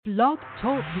Blog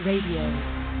Talk Radio.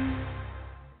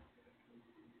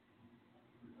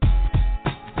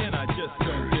 And I just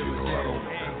don't give a damn.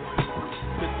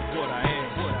 This is what I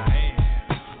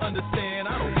am. Understand,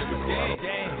 I don't give a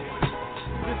damn.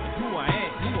 This is who I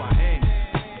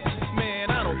am.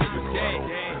 Man, I don't give a damn.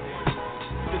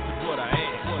 This is what I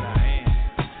am.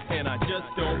 And I just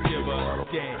don't give a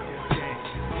damn.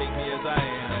 Take me as I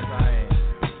am.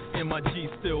 And my G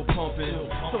still pumping.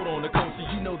 Sold on the culture,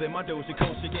 you know that my Doja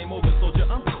culture game over, soldier.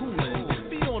 I'm coolin'.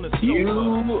 Be on the sofa.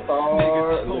 You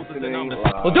are listening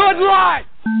live. We'll do it live!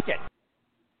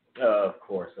 Of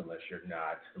course, unless you're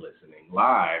not listening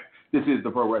live. This is the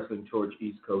Pro Wrestling Torch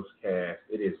East Coast Cast.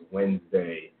 It is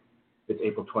Wednesday. It's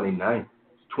April 29th,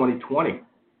 2020.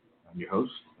 I'm your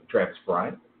host, Travis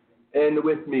Bryant. And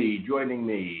with me, joining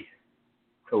me,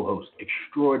 co-host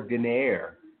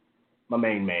extraordinaire, my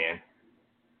main man,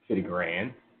 Fitty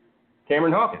Grand,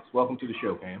 Cameron Hawkins. Welcome to the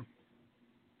show, Cam.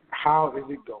 How is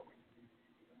it going?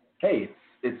 Hey,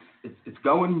 it's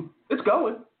going. It's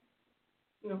going.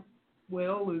 You know,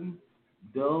 well and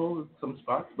dull in some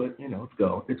spots, but you know,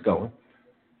 it's going.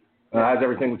 How's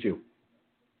everything with you?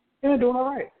 Yeah, doing all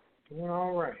right. Doing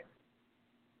all right.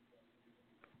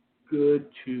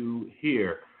 Good to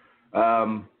hear.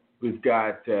 We've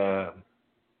got a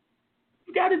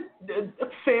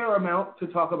fair amount to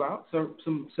talk about.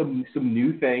 Some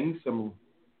new things. Some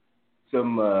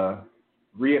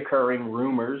reoccurring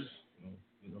rumors.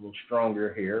 A little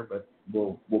stronger here, but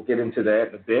we'll get into that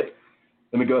in a bit.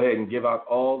 Let me go ahead and give out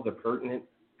all the pertinent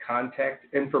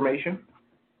contact information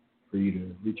for you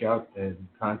to reach out and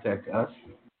contact us.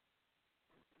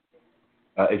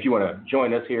 If you want to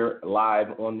join us here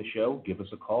live on the show, give us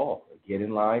a call. Get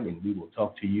in line, and we will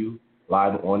talk to you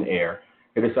live on air.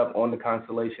 Hit us up on the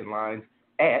Constellation lines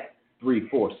at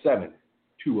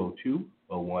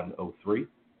 347-202-0103.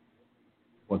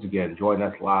 Once again, join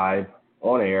us live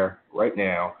on air right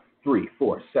now,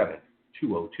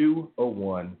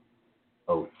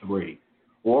 347-202-0103.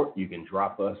 Or you can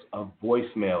drop us a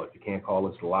voicemail if you can't call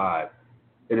us live.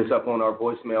 Hit us up on our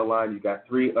voicemail line. You've got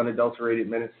 3 unadulterated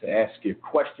minutes to ask your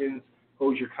questions,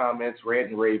 pose your comments, rant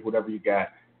and rave, whatever you got.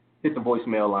 Hit the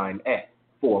voicemail line at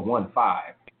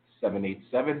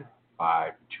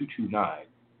 415-787-5229.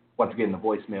 Once again, the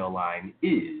voicemail line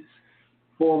is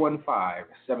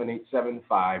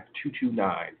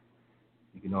 415-787-5229.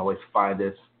 You can always find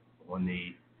us on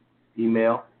the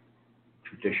email,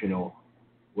 traditional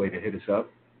way to hit us up.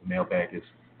 The mailbag is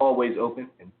always open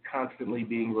and constantly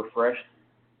being refreshed.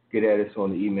 Get at us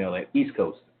on the email at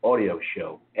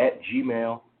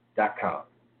eastcoastaudioshow@gmail.com.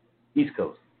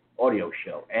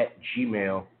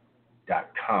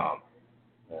 eastcoastaudioshow@gmail.com.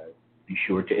 Be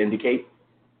sure to indicate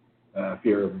if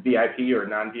you're a VIP or a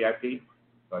non-VIP,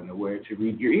 so I know where to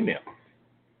read your email.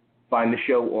 Find the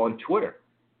show on Twitter.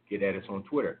 Get at us on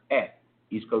Twitter at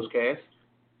East Coast Cast,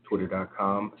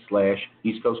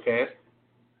 twitter.com/East Coast Cast.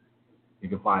 You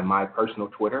can find my personal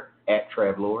Twitter at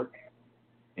Travlord,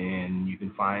 and you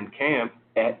can find Cam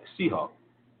at Seahawk.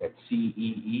 That's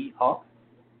CEE Hawk.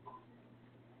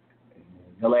 And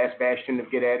the last bastion of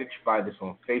Get At It, you find us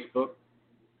on Facebook.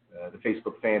 The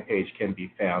Facebook fan page can be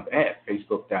found at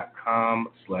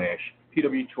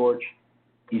facebook.com/PWTorch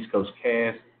East Coast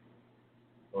Cast,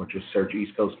 or just search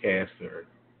East Coast Cast or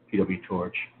PW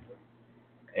Torch,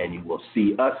 and you will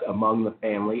see us among the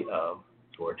family of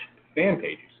Torch fan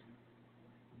pages.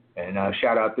 And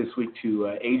shout out this week to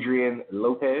Adrian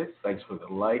Lopez. Thanks for the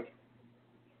like.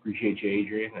 Appreciate you,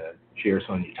 Adrian. Share us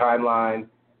on your timeline.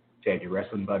 Tag your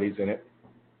wrestling buddies in it.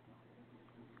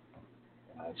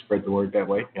 Spread the word that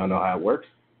way. Y'all know how it works.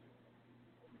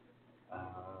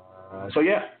 So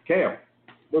yeah, Cam,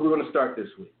 where are we going to start this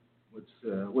week? What's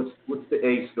the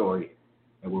A story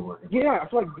that we're working on? Yeah, I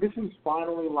feel like this is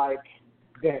finally like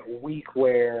that week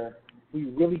where we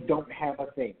really don't have a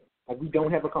thing. Like, we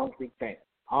don't have a concrete thing.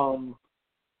 You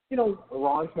know,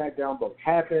 Raw and SmackDown both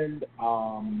happened.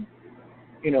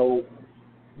 You know,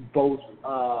 both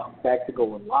back to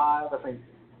going live. I think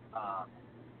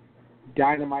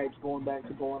Dynamite's going back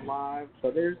to going live.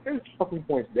 So there's talking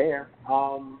points there.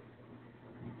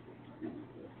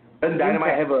 Doesn't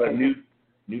Dynamite have a new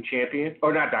champion?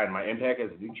 Or not Dynamite, Impact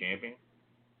has a new champion?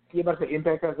 Yeah, but the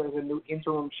Impact has a new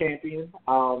interim champion.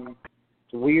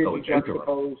 It's weird to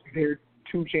juxtapose their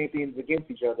 2 champions against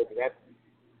each other, but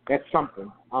that's something.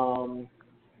 And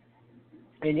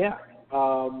yeah,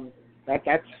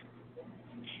 that's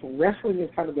wrestling is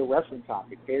kind of the wrestling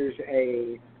topic. There's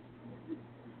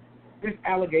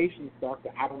allegation stuff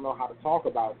that I don't know how to talk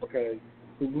about because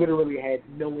we literally had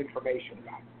no information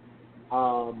about it.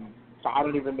 So I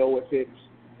don't even know if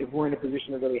we're in a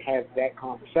position to really have that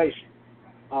conversation.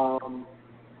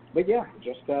 But yeah,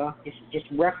 just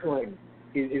wrestling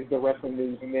is the wrestling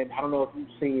news. And then I don't know if you've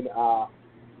seen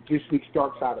this week's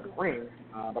Dark Side of the Ring,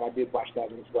 but I did watch that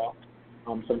one as well.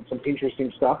 Some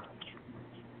interesting stuff.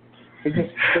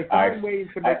 They find ways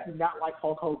to make you not like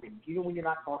Hulk Hogan, even when you're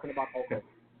not talking about Hulk Hogan.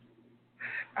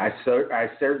 I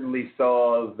certainly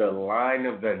saw the line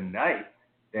of the night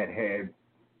that had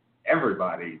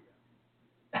everybody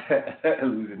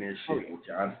losing their shit.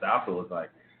 John Stossel was like,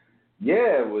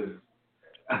 yeah, it was,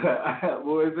 what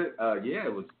was it? Yeah,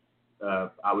 it was,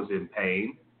 I was in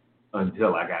pain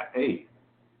until I got paid.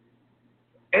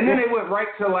 And then they went right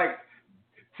to like,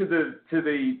 to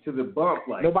the bump,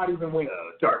 like, nobody's been waiting.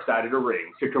 Dark Side of the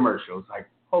Ring, to commercials. Like,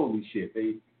 holy shit,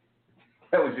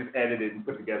 that was just edited and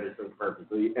put together so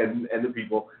perfectly. And the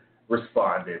people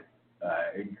responded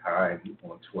in kind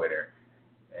on Twitter.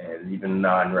 And even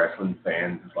non-wrestling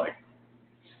fans like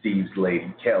Steve's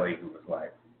lady, Kelly, who was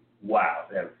like, wow,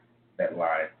 that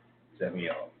line set me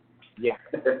off. Yeah.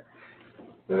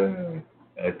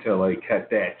 Until they cut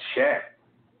that check.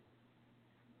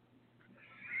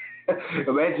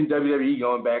 Imagine WWE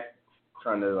going back,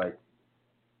 trying to like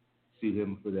see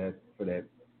him for that $1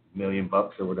 million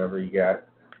or whatever he got.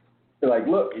 They're like,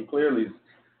 look, he clearly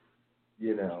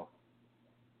is,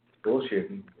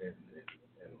 bullshitting and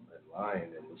lying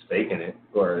and was faking it,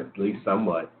 or at least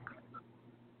somewhat.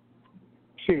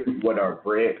 We want our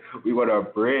bread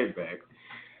back.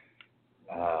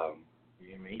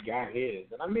 Yeah, man, he got his,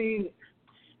 and I mean,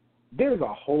 there's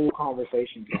a whole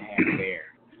conversation to have there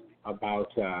about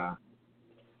the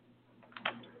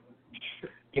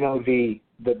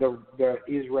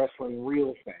is wrestling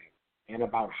real thing, and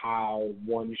about how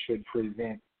one should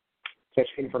present such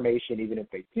information even if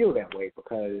they feel that way,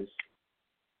 because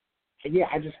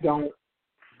I just don't,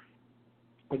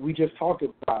 like, we just talked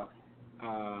about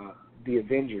the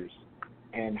Avengers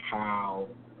and how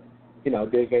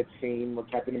there's that scene where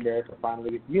Captain America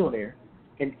finally gets Mjolnir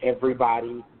and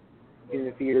everybody in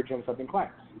the theater jumps up and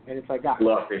claps. And it's like, God,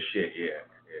 love this shit,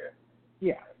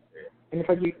 yeah. And it's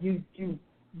like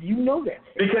you know that.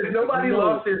 Because nobody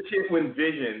lost their shit when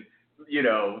Vision,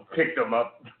 picked them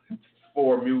up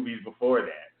 4 movies before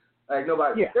that. Like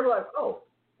nobody, they were like, oh,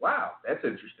 wow, that's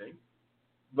interesting.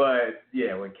 But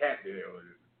yeah, when Cap did it, was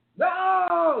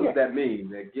that meme,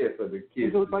 that gif of the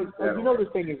kids. So it's like this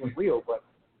thing isn't real, but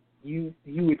you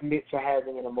admit to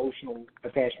having an emotional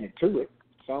attachment to it.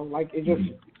 So like it just,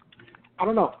 I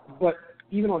don't know, but.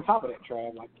 Even on top of that,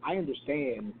 Trav, like, I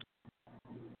understand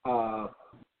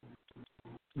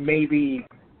maybe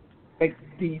like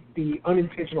the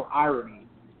unintentional irony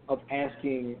of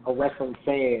asking a wrestling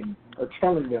fan or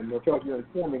telling them, or feel like you're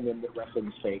informing them that wrestling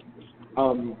is fake.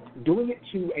 Doing it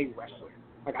to a wrestler,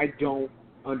 like, I don't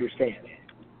understand that.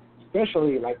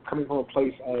 Especially, like, coming from a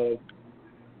place of,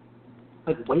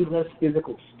 like, way less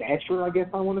physical stature, I guess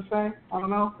I want to say. I don't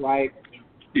know. Like,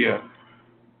 yeah.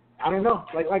 I don't know.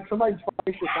 Like somebody's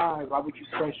twice your size, why would you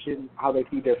question how they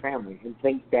feed their family and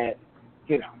think that,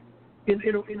 in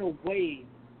a way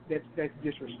that's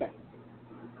disrespectful?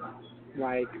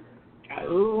 Like, a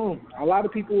lot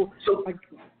of people. So, like,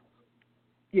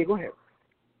 yeah, go ahead.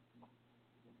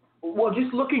 Well,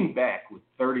 just looking back with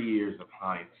 30 years of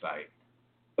hindsight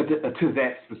to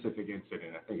that specific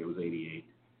incident, I think it was '88.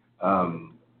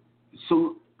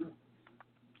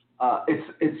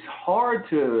 It's hard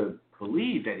to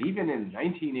believe that even in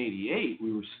 1988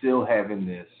 we were still having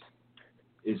this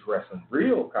is wrestling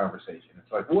real conversation.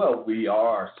 It's like, well, we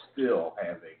are still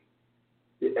having,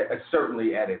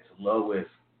 certainly at its lowest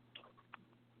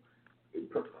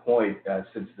point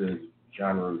since the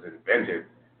genre was invented,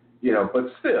 but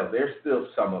still, there's still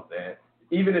some of that.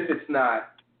 Even if it's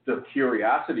not the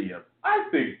curiosity of, I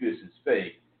think this is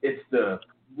fake, it's the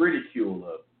ridicule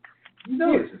of,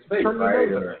 this is fake,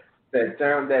 right? Or that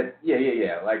term that,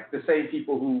 like the same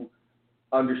people who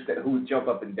understand, who jump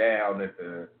up and down at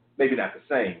the, maybe not the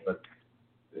same, but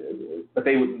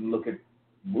they would look at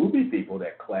movie people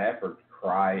that clap or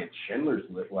cry at Schindler's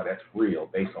List. Well, that's real,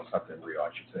 based on something real, I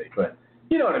should say. But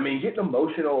you know what I mean? Getting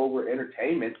emotional over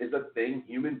entertainment is a thing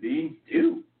human beings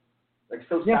do. Like,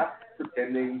 so stop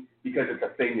pretending because it's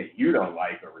a thing that you don't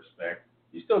like or respect.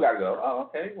 You still got to go, oh,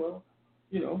 okay, well,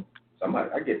 somebody,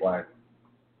 I get why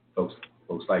folks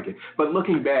like it. But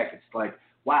looking back, it's like,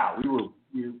 wow,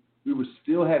 we were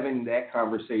still having that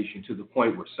conversation to the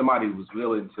point where somebody was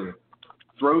willing to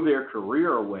throw their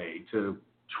career away to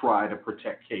try to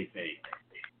protect kayfabe.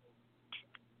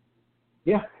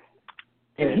 Yeah,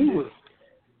 and he was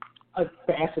a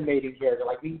fascinating character.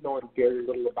 Like, we knowing very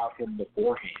little about him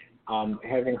beforehand,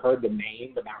 having heard the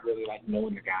name but not really like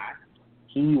knowing the guy,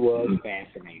 he was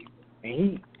fascinating,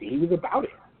 and he was about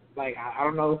it. Like, I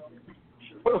don't know.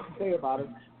 what I'll say about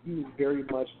him, he was very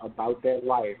much about that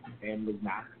life and was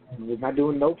not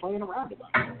doing no playing around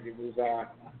about it. It was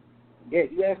yeah,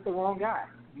 you asked the wrong guy.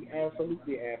 You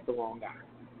absolutely asked the wrong guy.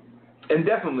 And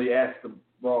definitely asked the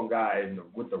wrong guy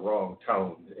with the wrong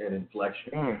tone and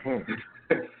inflection. Mm-hmm.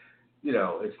 You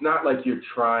know, it's not like you're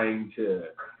trying to,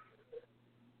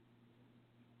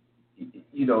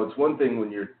 you know, it's one thing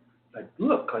when you're like,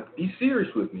 look, like, be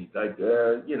serious with me. Like,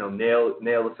 you know,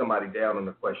 nail somebody down on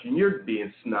the question. You're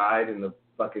being snide and the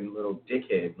fucking little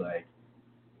dickhead, like,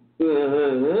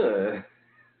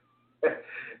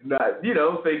 not, you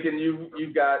know, thinking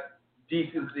you got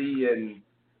decency and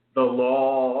the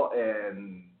law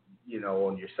and, you know,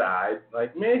 on your side.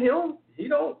 Like, man, he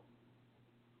don't.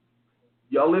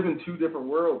 Y'all live in two different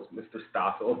worlds, Mr.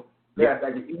 Stossel. Yeah,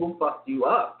 like, he will fuck you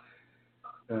up.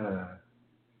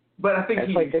 But I think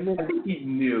he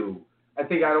knew. I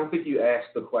don't think you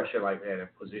asked the question like that and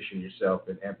position yourself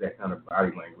and have that kind of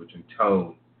body language and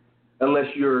tone,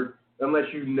 unless you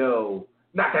know.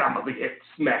 Not that I'm gonna get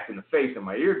smacked in the face and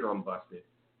my eardrum busted,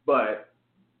 but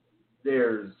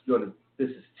this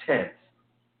is tense.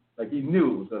 Like, he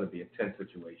knew it was gonna be a tense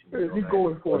situation. He's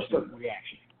going for a certain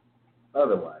reaction.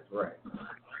 Otherwise, right?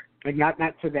 Like, not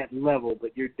to that level,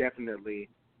 but you're definitely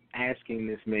asking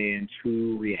this man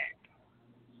to react.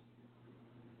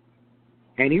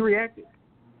 And he reacted.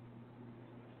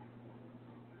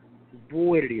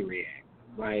 Boy, did he react.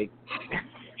 Like,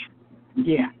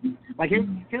 yeah. Like,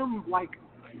 him like,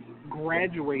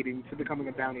 graduating to becoming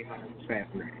a bounty hunter was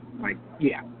fascinating. Like,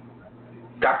 yeah.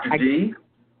 Dr. D?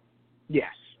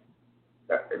 Yes.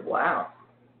 Wow.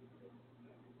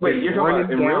 Wait, you're talking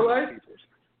about in real life?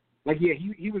 Like, yeah,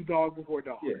 he was dog before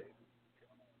dog.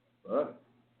 Yeah.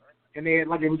 And they had,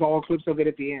 like, it was all clips of it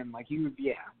at the end. Like, he was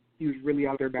really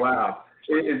out there battling. Wow.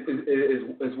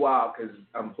 It's wild because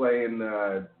I'm playing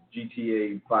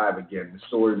GTA 5 again, the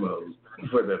story mode,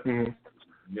 for the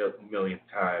millionth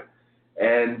time.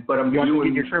 But I'm doing. You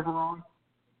doing. Your Trevor on?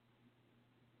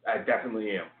 I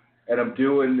definitely am, and I'm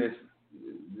doing this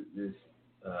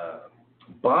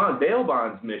bail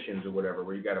bonds missions or whatever,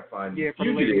 where you got to find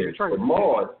fugitives for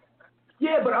Maud.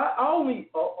 Yeah, but I only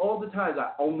all the times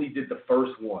I only did the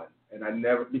first one. And I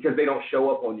never, because they don't show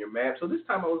up on your map. So this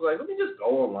time I was like, let me just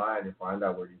go online and find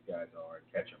out where these guys are and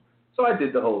catch them. So I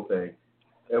did the whole thing.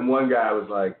 And one guy was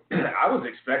like, I was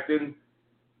expecting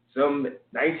some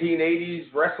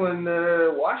 1980s wrestling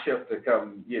wash-up to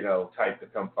come, type to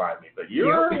come find me. But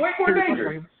you're way more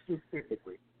dangerous.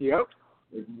 Specifically. Yep.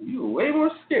 You were way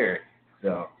more scary.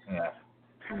 So, yeah.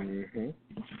 Mm-hmm.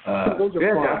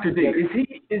 Dr. D,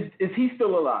 is he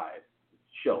still alive?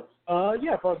 Schultz.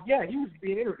 Yeah, he was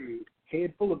being interviewed.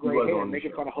 Head full of gray hair,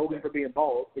 making fun of Hogan for being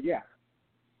bald, but yeah.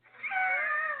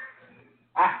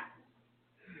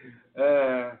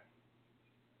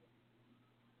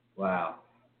 Wow.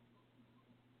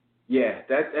 Yeah,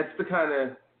 that's the kind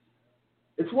of.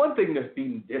 It's one thing that's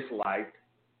being disliked.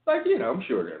 Like, I'm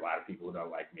sure there are a lot of people who don't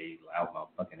like me, loudmouth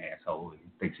fucking asshole, and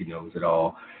thinks he knows it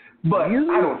all. But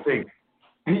I don't think.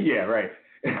 Yeah, right.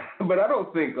 But I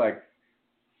don't think, like,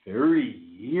 30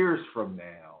 years from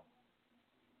now,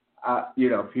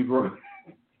 people are,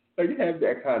 like, have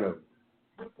that kind of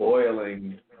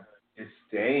boiling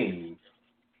disdain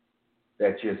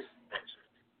that just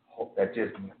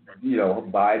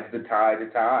bides the tide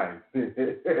of time.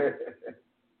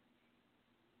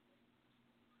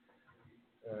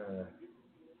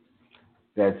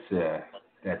 That's a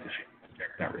shame.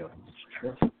 Not really.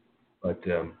 But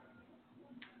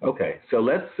okay, so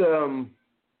let's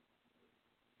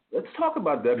talk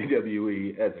about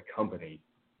WWE as a company,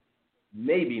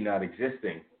 maybe not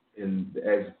existing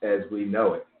as we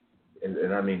know it,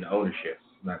 and I mean ownership,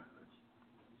 not.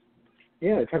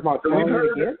 Yeah, talk about selling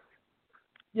again.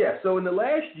 Yeah, so in the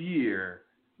last year,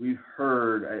 we've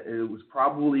heard it was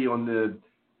probably on the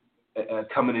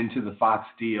coming into the Fox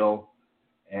deal,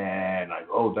 and like,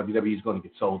 WWE is going to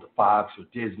get sold to Fox or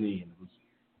Disney, and it was,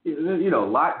 a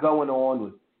lot going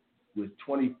on with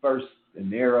 21st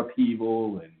and their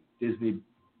upheaval, and Disney,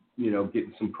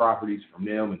 getting some properties from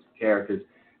them and some characters,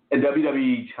 and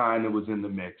WWE China was in the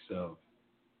mix of,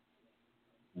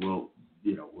 will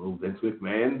Vince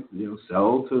McMahon,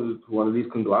 sell to one of these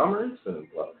conglomerates, and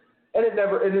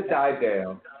it died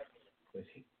down.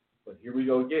 But here we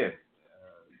go again.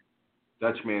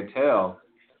 Dutch Mantel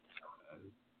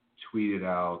tweeted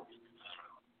out,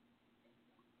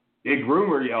 big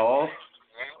rumor, y'all,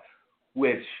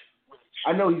 which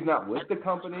I know he's not with the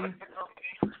company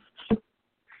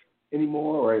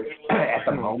anymore, or at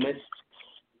the moment,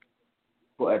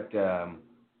 but that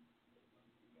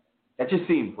just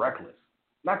seems reckless.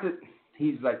 Not that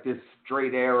he's like this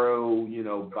straight arrow,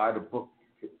 by the book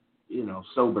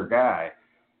sober guy.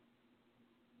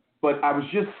 But I was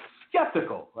just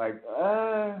skeptical. Like,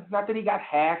 not that he got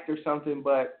hacked or something,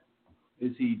 but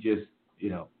is he just,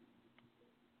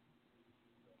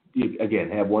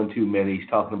 again, have one too many. He's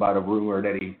talking about a rumor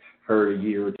that he heard a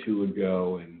year or two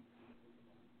ago,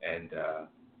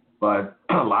 but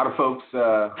a lot of folks,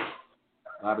 a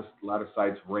lot of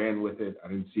sites ran with it. I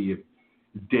didn't see if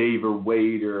Dave or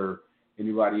Wade or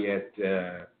anybody at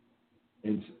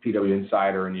PW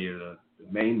Insider, any of the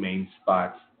main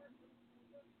spots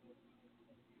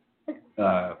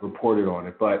reported on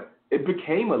it, but it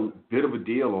became a bit of a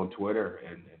deal on Twitter,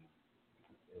 and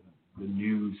the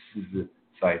news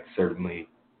site certainly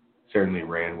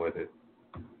ran with it.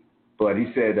 But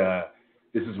he said,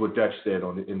 this is what Dutch said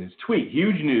in his tweet: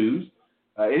 "Huge news.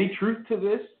 Any truth to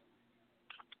this?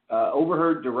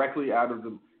 Overheard directly out of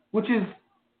the," which is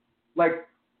like,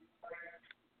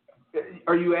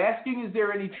 are you asking, is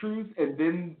there any truth?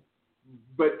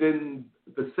 But then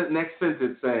the next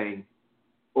sentence saying,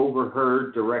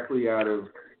 overheard directly out of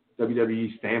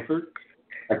WWE Stanford?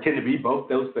 Can it be both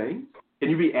those things? Can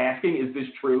you be asking, is this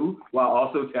true, while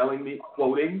also telling me,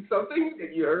 quoting something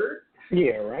that you heard?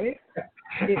 Yeah, right?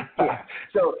 Yeah.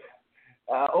 So,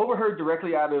 overheard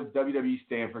directly out of WWE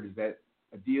Stanford is that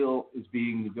a deal is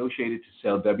being negotiated to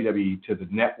sell WWE to the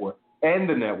network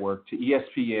to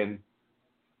ESPN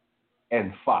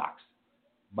and Fox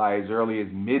by as early as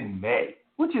mid-May,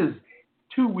 which is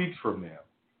 2 weeks from now.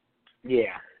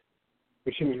 Yeah,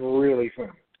 which is really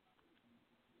fun.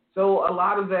 So a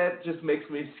lot of that just makes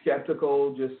me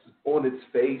skeptical, just on its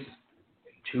face.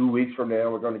 2 weeks from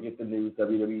now, we're going to get the news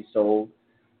WWE sold.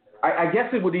 I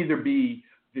guess it would either be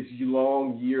this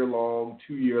year-long,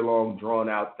 2-year-long,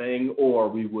 drawn-out thing, or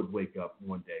we would wake up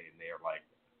one day and they're like,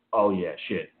 oh, yeah,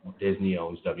 shit, Disney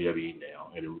owns WWE now,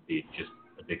 and it would be just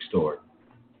a big story.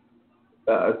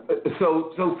 So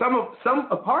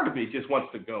a part of me just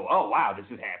wants to go, oh, wow, this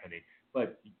is happening.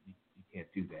 But you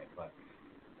can't do that. But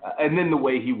and then the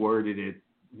way he worded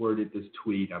this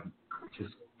tweet, I'm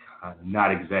just kind of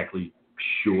not exactly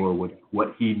sure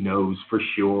what he knows for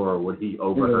sure or what he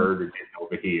overheard or didn't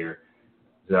overhear.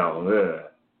 So,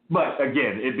 but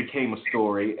again, it became a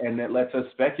story, and that lets us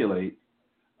speculate.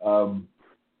 You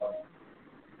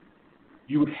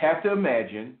would have to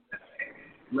imagine.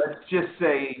 Let's just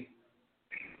say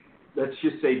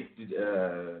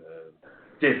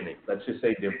Disney. Let's just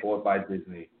say they're bought by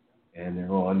Disney and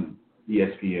they're on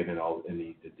ESPN and all and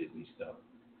the Disney stuff.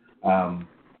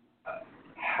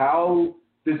 How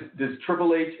does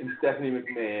Triple H and Stephanie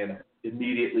McMahon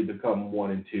immediately become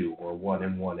 1 and 2 or 1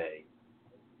 and 1A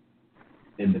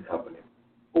in the company,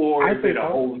 or is it a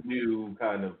whole new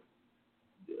kind of?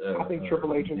 I think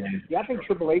Triple H. I think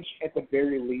Triple H at the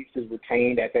very least is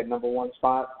retained at that number 1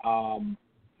 spot.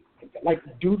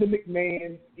 Do the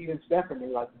McMahon, even Stephanie,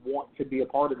 want to be a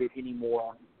part of it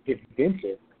anymore? If Vince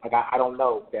is, I don't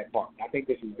know that part. I think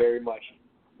this is very much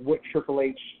what Triple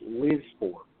H lives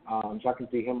for. So I can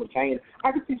see him retain.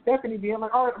 I can see Stephanie being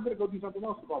like, all right, I'm going to go do something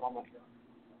else about my show.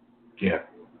 Yeah.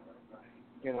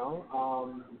 Yeah.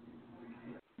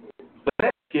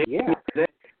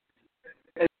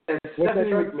 And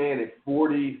Stephanie McMahon at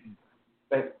 40,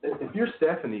 if you're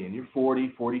Stephanie and you're 40,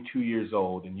 42 years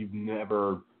old and you've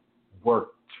never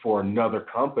worked for another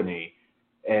company,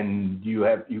 and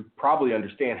you probably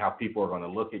understand how people are going to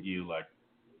look at you,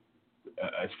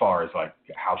 as far as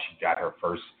how she got her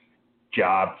first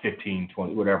job, 15,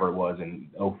 20, whatever it was,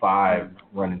 in 2005,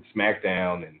 running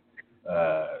SmackDown, and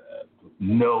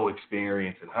no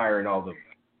experience, and hiring all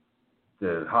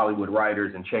the Hollywood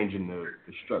writers and changing the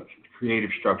structure,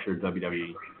 creative structure of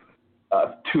WWE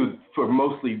for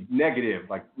mostly negative.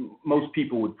 Most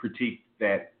people would critique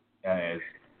that as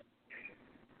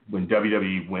when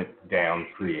WWE went down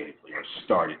creatively, or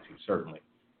started to, certainly.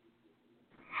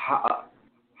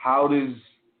 How does,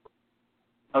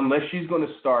 unless she's going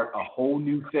to start a whole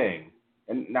new thing,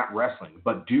 and not wrestling,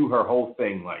 but do her whole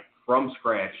thing from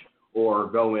scratch, or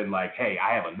go in hey,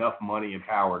 I have enough money and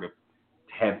power to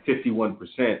have 51%,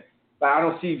 but I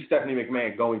don't see Stephanie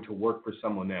McMahon going to work for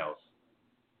someone else.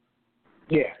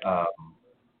 Yeah.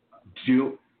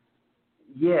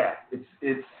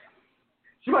 It's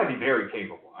she might be very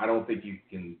capable. I don't think you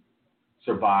can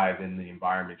survive in the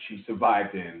environment she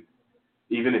survived in,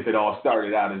 even if it all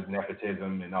started out as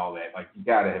nepotism and all that. You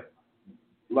got to have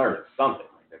learned something.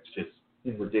 That's just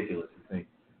ridiculous to think.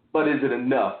 But is it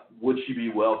enough? Would she be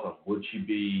welcome? Would she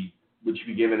be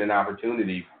given an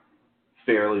opportunity,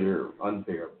 fairly or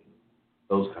unfairly?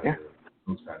 Those kinds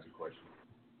of questions.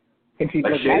 And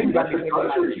Shane left the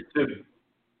country too.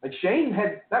 Shane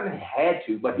had not had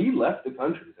to, but he left the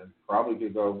country and probably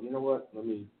could go, you know what? Let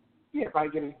me if I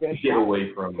get his best Get shot,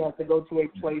 away from you have to go to a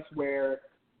place where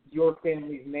your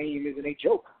family's name isn't a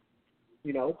joke,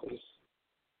 because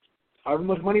however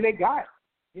much money they got,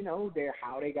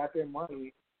 how they got their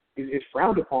money is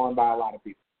frowned upon by a lot of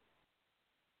people.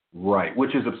 Right,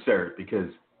 which is absurd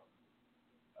because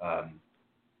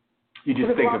you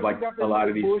just think of like a lot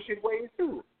of these bullshit ways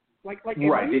too. Like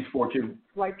right, these Fortune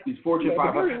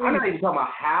 500. I'm not even talking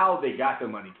about how they got the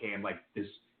money, Cam. Like this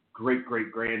great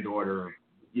granddaughter of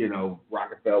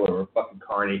Rockefeller or fucking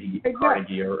Carnegie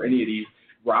or any of these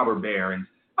robber barons.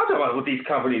 I'm talking about what these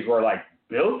companies were like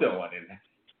built on, and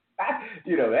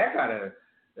that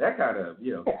kind of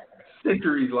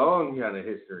centuries long kind of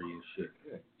history and shit.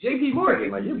 Yeah. J.P. Morgan,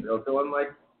 like you're built on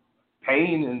like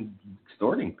paying and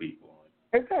extorting people.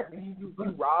 Exactly, you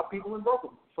rob people and broke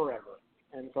them forever,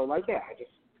 and so 100%.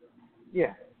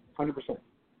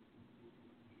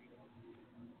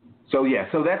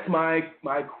 So that's my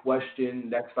question.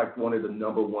 That's like one of the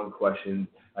number one questions.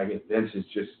 I guess Vince is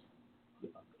just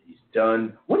he's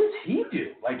done. What does he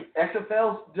do? Like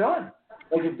XFL's done.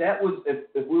 Like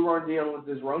if we weren't dealing with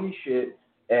this Roni shit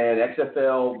and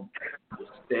XFL was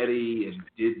steady and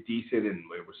did decent and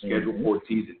we were scheduled for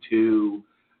season 2,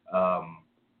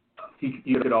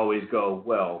 you could always go,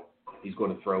 well, he's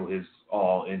going to throw his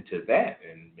all into that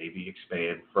and maybe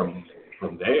expand from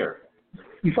there.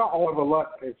 You saw all of the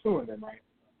luck they're suing them, right?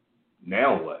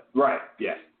 Now what? Right.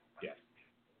 Yes.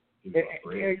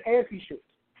 As he should.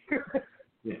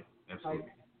 Yeah,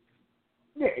 absolutely.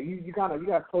 You got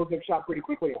to close that shop pretty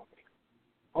quickly on it.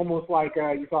 Almost like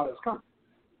you thought it was coming.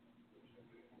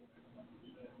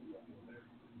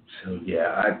 So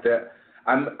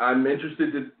I'm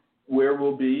interested to where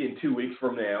we'll be in 2 weeks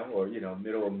from now, or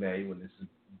middle of May when this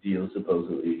deal is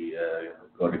supposedly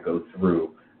going to go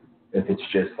through. If it's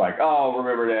just like, oh,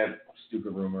 remember that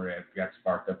stupid rumor that got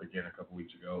sparked up again a couple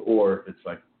weeks ago, or if it's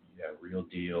like real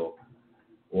deal,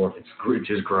 or if it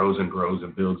just grows and grows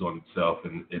and builds on itself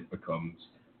and it becomes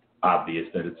obvious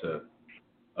that it's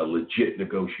a legit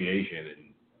negotiation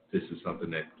and this is something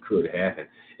that could happen.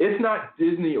 If not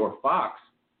Disney or Fox,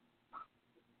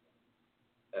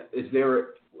 is there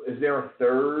a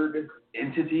third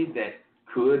entity that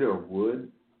could or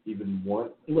would even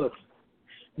want? Look,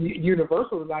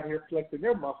 Universal is out here flexing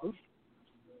their muscles.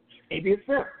 Maybe it's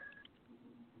them.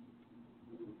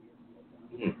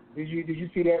 Did you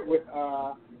see that with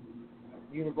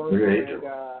Universal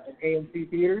and AMC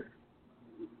theaters?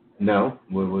 No.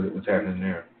 What's happening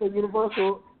there? So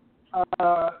Universal,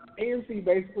 AMC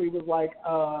basically was like,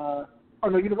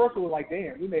 Universal was like,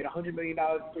 damn, we made $100 million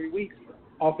in 3 weeks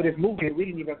off of this movie, and we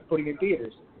didn't even have to put it in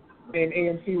theaters. And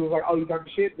AMC was like, oh, you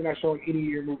talking shit? We're not showing any of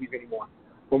your movies anymore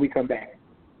when we come back.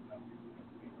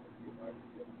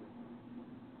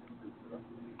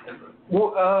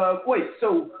 Well, wait.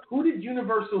 So, who did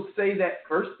Universal say that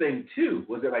first thing to?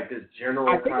 Was it like this general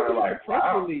kind of like press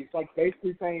release, like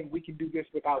basically saying we can do this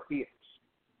without theaters?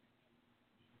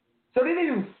 So they didn't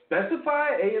even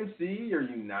specify AMC or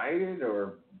United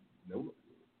or no.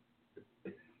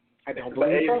 I don't But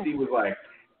believe AMC was like,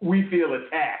 we feel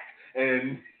attacked,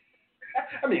 and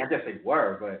I mean, I guess they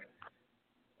were, but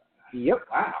yep.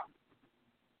 Wow.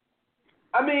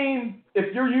 I mean,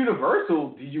 if you're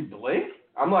Universal, do you blink?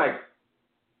 I'm like,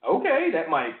 okay, that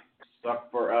might suck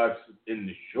for us in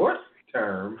the short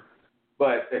term,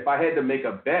 but if I had to make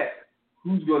a bet,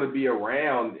 who's going to be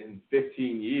around in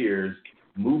 15 years,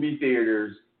 movie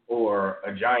theaters or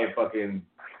a giant fucking...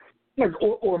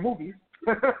 Or movies.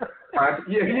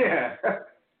 Yeah.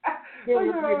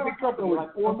 Big company,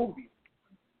 like 4 movies.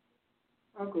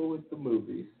 I'll go with the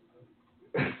movies.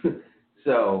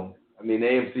 So, I mean,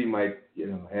 AMC might,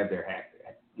 have their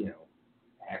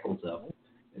hackles up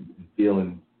and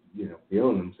feeling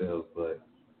themselves, but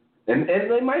and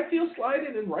they might feel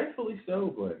slighted, and rightfully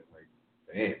so, but like,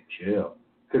 damn, chill.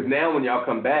 Because now when y'all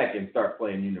come back and start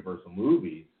playing Universal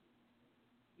movies,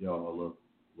 y'all look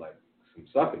like some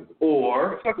suckers.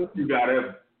 Or you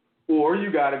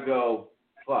gotta go,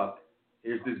 fuck,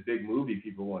 here's this big movie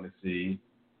people want to see.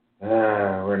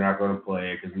 We're not going to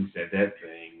play it because we said that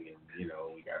thing, and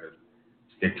we got to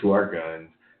stick to our guns.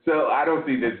 So I don't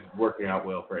see this working out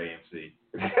well for AMC.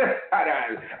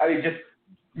 I mean, just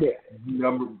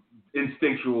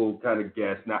instinctual kind of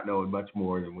guess, not knowing much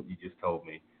more than what you just told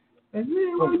me. And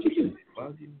why would you do that? Why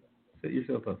would you set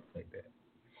yourself up like that?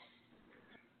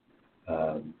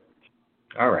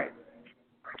 All right.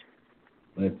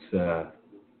 Let's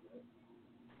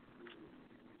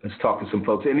talk to some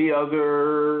folks. Anything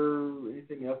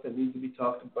else that needs to be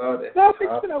talked about? No, I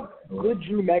think, good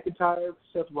Drew McIntyre,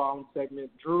 Seth Rollins segment.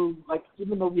 Drew,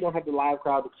 even though we don't have the live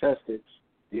crowd to test it,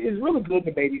 it's really good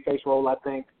in the babyface role, I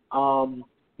think.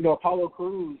 Apollo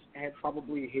Crews had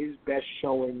probably his best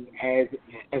showing as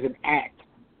an act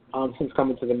since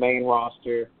coming to the main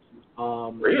roster.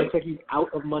 Really? It looks like he's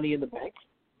out of Money in the Bank,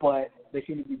 but they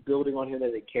seem to be building on him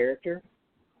as a character.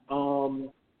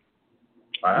 Wow.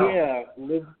 Yeah,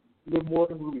 Liv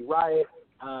Morgan, Ruby Riott,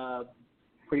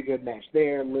 pretty good match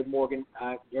there. Liv Morgan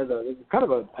has a kind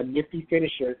of a nifty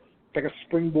finisher. It's like a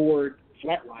springboard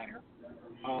flatliner.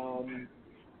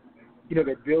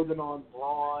 They're building on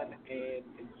Braun and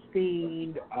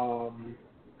Steen.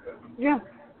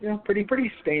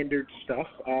 Pretty standard stuff.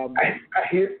 I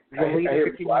hear a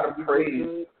lot of praise.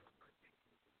 Really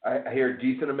I hear a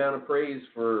decent amount of praise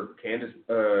for Candice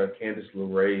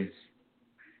LeRae's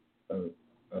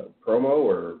promo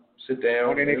or sit down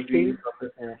on interview.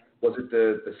 NXT. Was it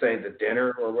the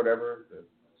dinner or whatever?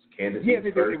 Candice. Yeah,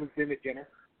 it was them at dinner.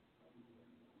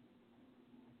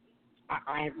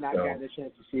 I have not gotten a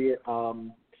chance to see it.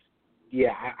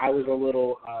 I was a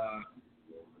little.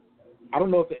 I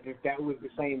don't know if that was the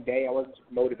same day. I wasn't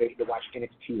motivated to watch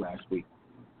NXT last week.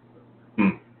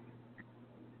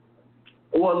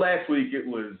 Well, last week it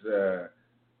was,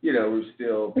 we're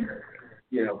still,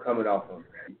 coming off of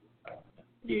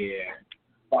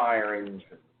firings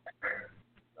and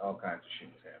all kinds of shit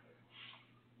was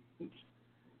happening.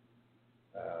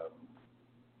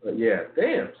 But yeah,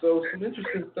 damn. So some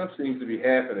interesting stuff seems to be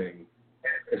happening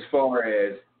as far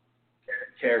as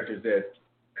characters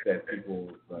that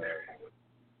people,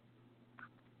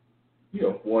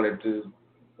 wanted to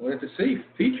see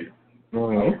featured.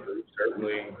 Mm-hmm.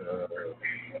 Certainly.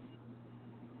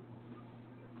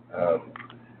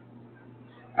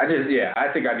 I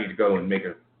think I need to go and make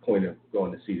a point of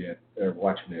going to see that,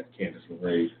 watching that Candice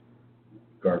LeRae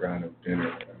Gargano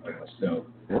dinner myself.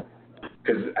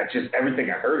 Because everything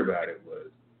I heard about it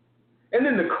was, and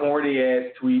then the corny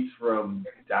ass tweets from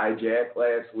Dijak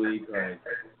last week, like,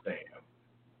 damn.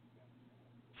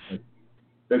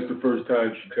 That's the first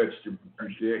time she touched your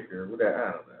dick or whatever.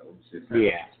 I don't know. It's just,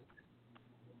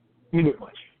 you knew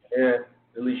much. Yeah,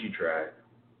 at least you tried.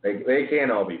 They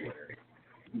can't all be winners.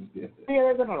 Yeah,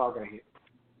 they're not all going to hit.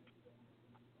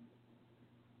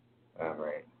 All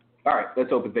right.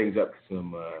 Let's open things up for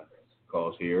some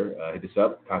calls here. Hit us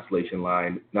up. Constellation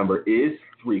line number is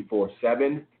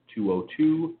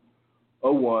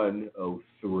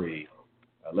 347-202-0103.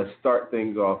 Let's start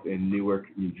things off in Newark,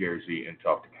 New Jersey, and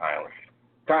talk to Kylan.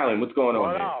 Kylan, what's going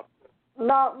on here?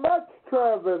 Not much,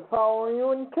 Travis. How are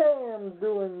you and Cam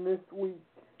doing this week?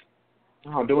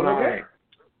 Oh, doing all right.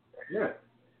 Yeah.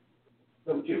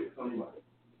 What about you? Tell me about it.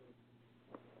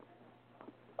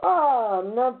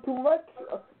 Not too much.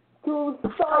 To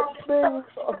start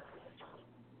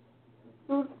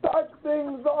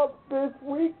things off this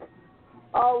week,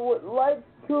 I would like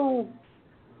to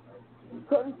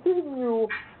continue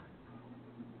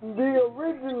the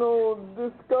original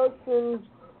discussion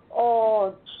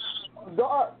on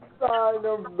Dark Side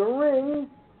of the Ring,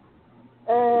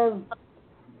 and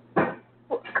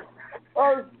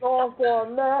first off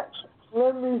on that,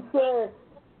 let me say,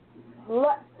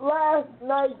 last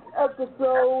night's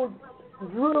episode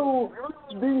drew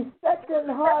the second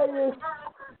highest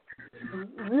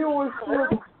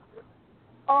viewership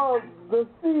of the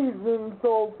season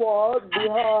so far,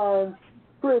 behind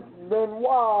Chris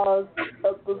Benoit's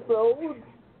episode.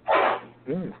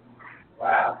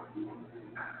 Wow.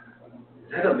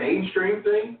 Is that a mainstream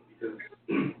thing? Because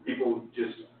people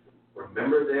just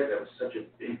remember that was such a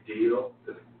big deal.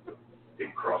 The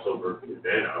big crossover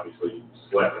event, obviously,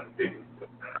 slapping a big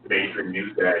mainstream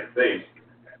news guy in the face.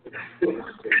 That's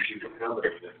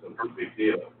a big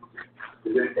deal.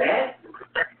 Is it that?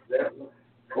 Is that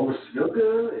over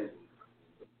Snuka?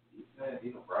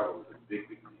 And probably was a big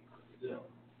deal.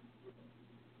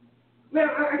 Now,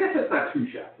 I guess that's not too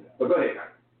shocking. But go ahead.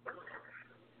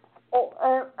 Oh,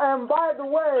 and by the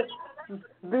way,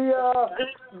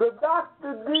 the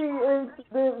Dr. D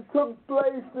incident took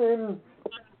place in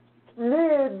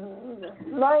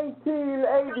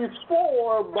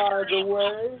mid-1984, by the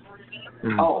way.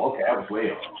 Oh, okay. I was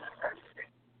way off.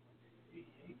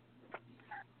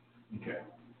 Okay.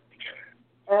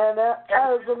 And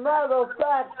as a matter of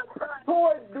fact,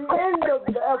 toward the end of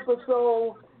the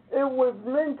episode, it was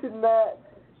mentioned that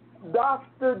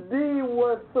Dr. D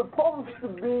was supposed to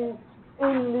be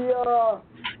in the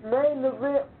main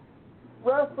event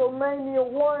WrestleMania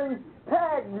 1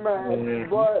 tag match,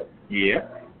 but he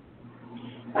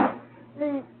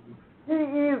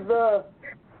either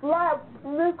slapped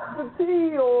Mr.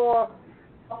 T or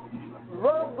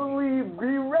verbally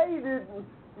berated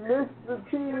Mr.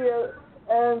 T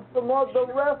and some other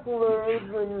wrestlers,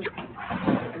 and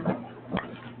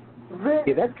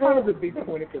Yeah, that's kind of the big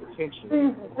point of contention.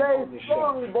 DJ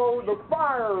Strongbow to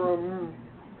fire him.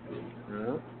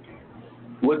 Yeah.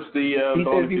 What's the he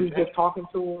bone says he of was contention? just talking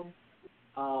to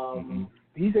him.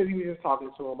 He says he was just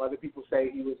talking to him. Other people say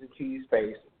he was in T's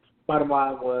face. Bottom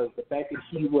line was the fact that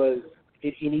he was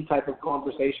in any type of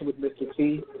conversation with Mr.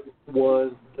 T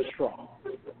was the straw,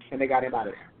 and they got him out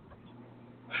of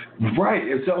there. Right.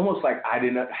 It's almost like I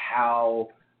don't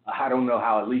know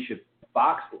how Alicia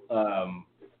Fox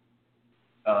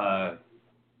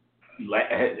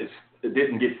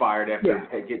didn't get fired after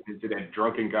getting into that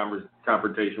drunken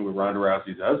confrontation with Ronda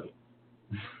Rousey's husband.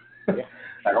 Yeah.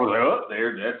 I was like, oh,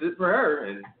 there, that's it for her,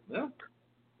 and well,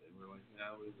 they were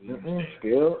like,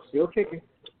 no, still kicking.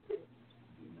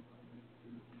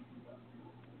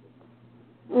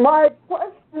 My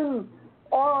question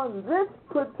on this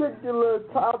particular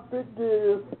topic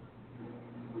is,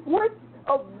 which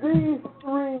of these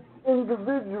three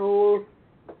individuals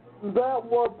that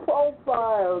were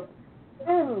profiled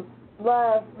in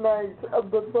last night's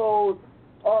episode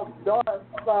of Dark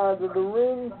Side of the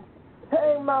Ring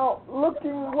came out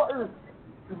looking worse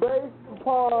based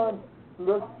upon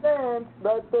the stance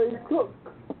that they took?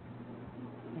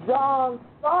 John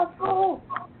Stockel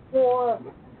for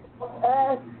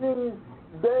asking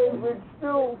David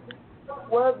Schultz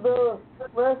whether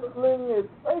wrestling is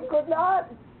fake or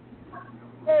not,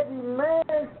 Eddie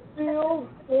Mansfield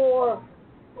for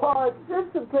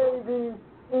participating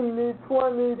in the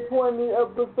 2020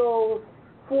 episode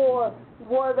for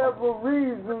whatever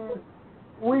reason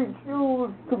we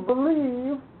choose to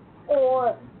believe,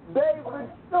 or David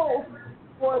Schultz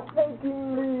for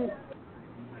taking the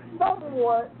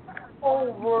somewhat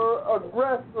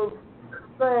over-aggressive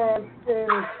stance in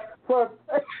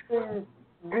protecting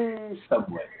the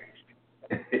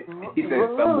he said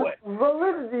somewhat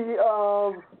validity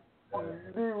of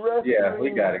the wrestling. Yeah, we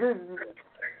got it.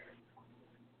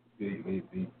 I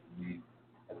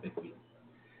think we.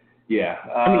 Yeah.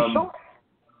 I mean,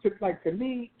 Schultz, like, to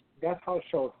me, that's how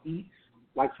Schultz eats.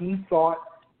 Like, he thought,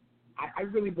 I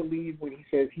really believe when he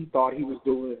says he thought he was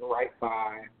doing right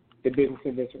by the business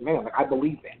of Vince McMahon. Like, I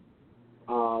believe that.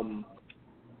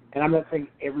 And I'm not saying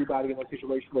everybody in that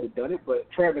situation would have done it, but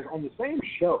Travis, on the same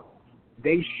show,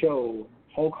 they show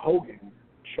Hulk Hogan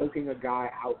choking a guy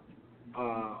out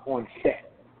on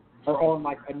set or on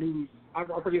like a news. I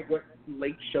forget what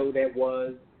late show that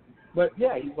was, but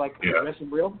yeah, he's like messing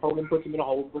real. Hogan puts him in a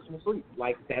hole and puts him to sleep.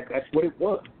 Like that's what it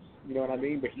was. You know what I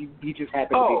mean? But he just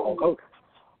happened to be Hulk Hogan.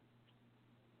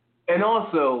 And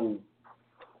also,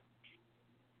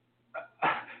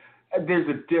 there's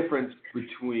a difference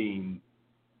between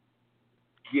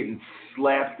getting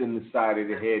slapped in the side of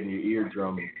the head and your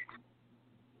eardrum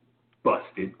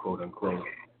busted, quote unquote,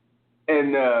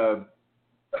 and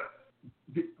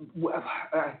if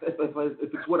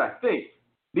it's what I think,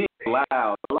 being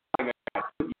loud, allowing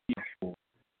people,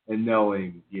 and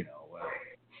knowing,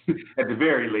 at the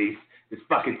very least, this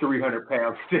fucking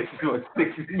 300-pound six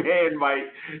man might,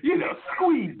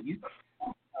 squeeze. It's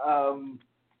a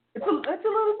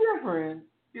little different.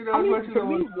 I mean, to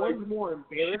me, one's more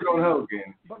embarrassing.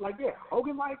 Hogan. But, like, yeah,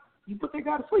 Hogan, like, you put that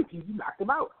guy to sleep. You knocked him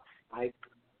out. Like,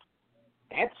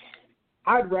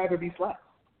 I'd rather be slapped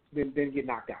than get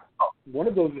knocked out. One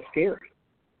of those is scary.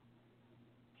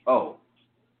 Oh,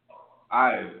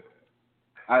 I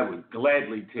would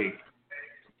gladly take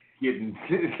getting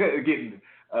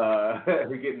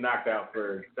knocked out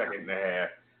for a second and a half,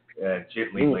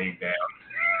 gently laid down.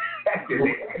 Look at the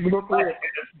way he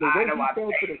fell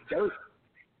to the dirt.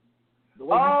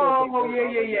 Oh,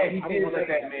 yeah. He did let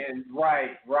that man.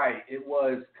 Right. It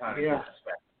was kind of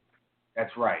disrespectful.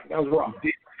 That's right. That was wrong.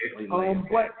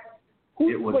 But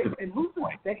who's the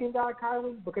point. second guy,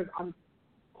 Kylan? Because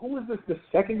who is the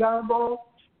second guy involved?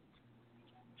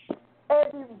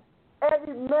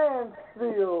 Eddie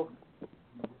Mansfield.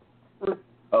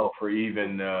 Oh, for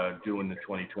even doing the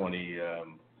 2020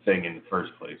 thing in the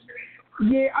first place.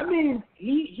 Yeah, I mean,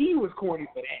 he was corny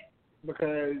for that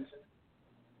because.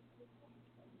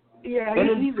 Yeah,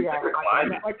 he's a guy.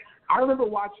 I remember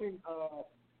watching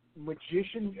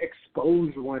Magicians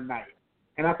Exposed one night,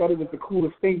 and I thought it was the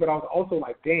coolest thing, but I was also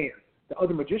like, damn, the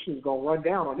other magician's going to run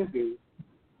down on this dude.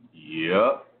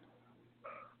 Yep.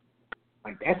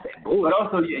 Like, that's that bullshit. But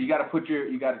also, yeah, you got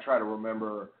to try to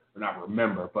remember, or not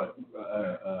remember, but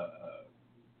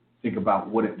think about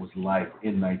what it was like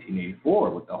in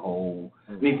 1984 with the whole,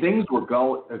 I mean, things were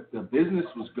going, the business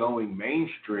was going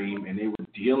mainstream, and they were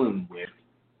dealing with,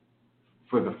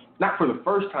 not for the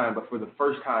first time, but for the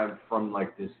first time from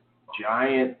like this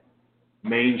giant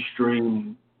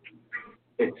mainstream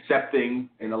accepting,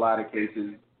 in a lot of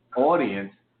cases,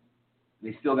 audience,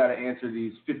 They still got to answer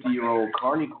these 50-year-old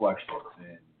Carney questions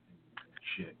and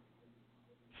shit.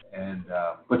 And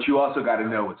but you also got to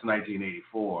know it's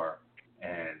 1984,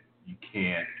 and you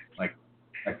can't like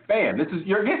fam.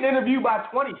 You're getting interviewed by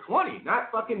 2020, not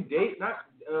fucking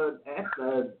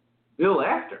Bill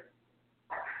After.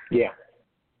 Yeah.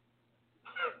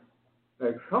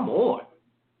 Like, come on.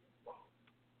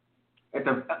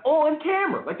 On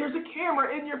camera. Like, there's a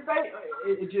camera in your face.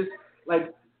 It just,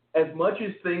 like, as much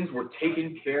as things were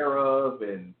taken care of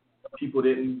and people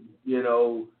didn't,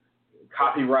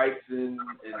 copyrights and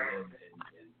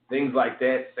things like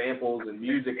that, samples and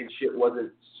music and shit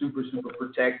wasn't super, super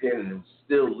protected, and it was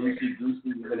still loosey-goosey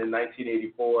even in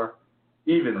 1984.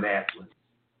 Even that was,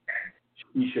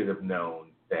 he should have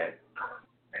known that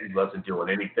he wasn't doing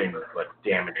anything but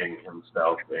damaging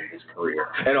himself and his career,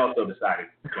 and also decided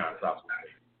John South was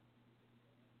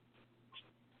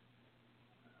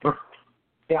safe.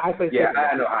 Yeah, I think. Yeah,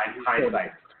 I know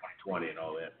hindsight 2020 and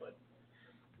all that, but.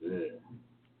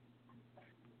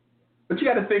 But you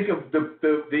got to think of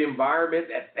the environment,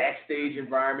 that backstage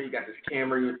environment. You got this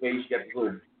camera in your face. You got this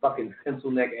little fucking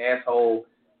pencil neck asshole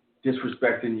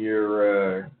disrespecting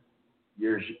your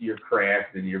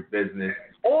craft and your business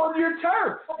on your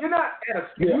turf. You're not at a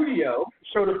studio.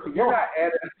 You're not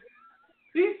at a.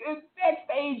 He's in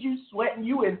backstage. You sweating.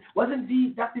 You and wasn't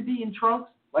Dr. D in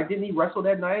trunks? Like, didn't he wrestle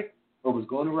that night, or was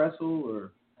going to wrestle,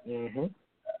 or? Mm-hmm.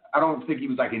 I don't think he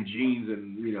was like in jeans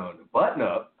and the button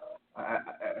up.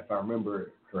 If I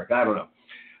remember correct, I don't know.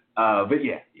 But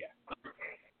yeah.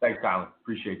 Thanks, Colin.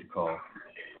 Appreciate the call.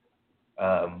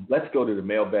 Let's go to the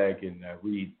mailbag and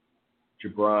read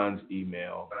Jabron's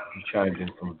email. He chimed in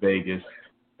from Vegas.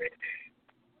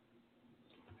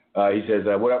 He says,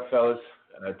 "What up, fellas?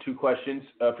 2 questions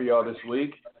for y'all this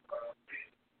week.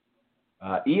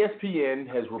 ESPN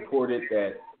has reported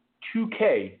that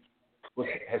 2K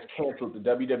has canceled the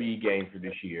WWE game for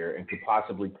this year and could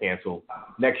possibly cancel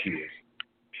next year's.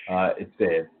 It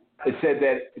said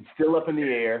that it's still up in the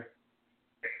air.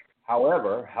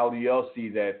 However, how do y'all see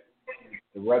that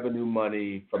the revenue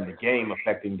money from the game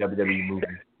affecting WWE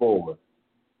moving forward?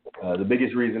 The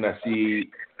biggest reason I've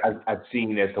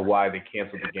seen as to why they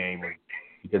canceled the game was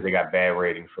because they got bad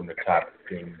ratings from the top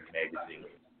gaming magazine.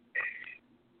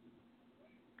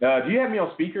 Do you have me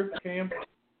on speaker, Cam?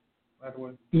 By the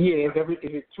way? Yeah, is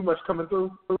it too much coming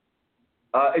through?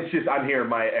 It's just I'm hearing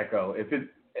my echo. If the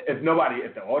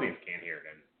audience can't hear,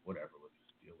 then whatever, we'll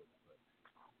just deal with it.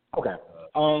 But. Okay.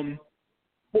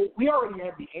 Well, we already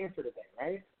have the answer to that,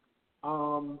 right?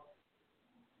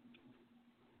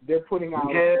 They're putting out.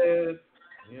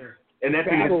 Yeah. And that's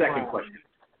in the second question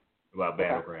about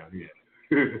Battleground. Okay.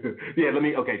 Yeah. Yeah.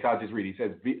 So I'll just read it. He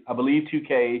says, I believe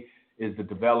 2K is the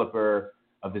developer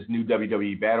of this new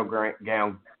WWE Battleground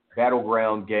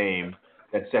game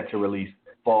that's set to release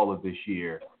fall of this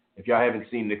year. If y'all haven't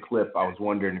seen the clip, I was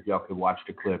wondering if y'all could watch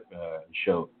the clip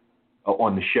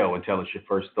on the show and tell us your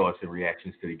first thoughts and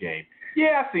reactions to the game.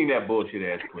 Yeah, I've seen that bullshit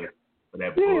ass clip for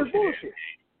that bullshit.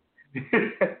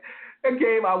 A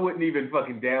game I wouldn't even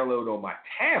fucking download on my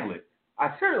tablet.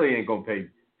 I certainly ain't gonna pay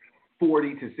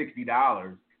 $40 to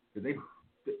 $60 because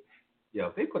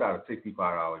they put out a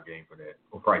 $65 game for that,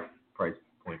 or price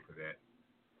point for that.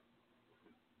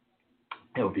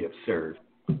 It would be absurd.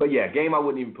 But yeah, game I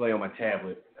wouldn't even play on my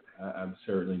tablet. I'm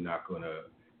certainly not gonna.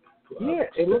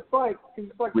 It looks like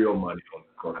real money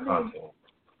on console.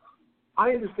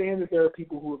 I understand that there are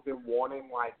people who have been wanting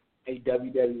like a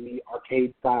WWE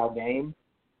arcade style game.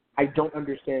 I don't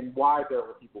understand why there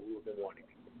are people who have been wanting it.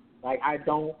 Like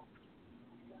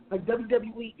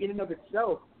WWE in and of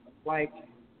itself,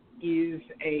 is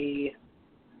a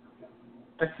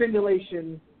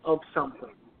simulation of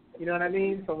something. You know what I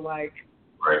mean? So right.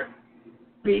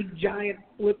 Big giant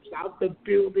flips out the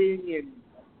building, and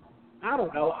I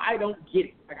don't know. I don't get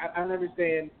it. I don't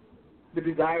understand the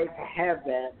desire to have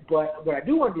that. But what I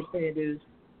do understand is,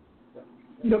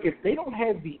 if they don't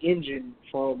have the engine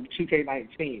from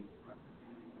 2K19,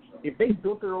 if they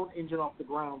built their own engine off the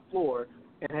ground floor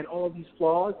and had all these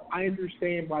flaws, I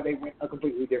understand why they went a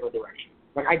completely different direction.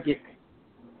 I get it.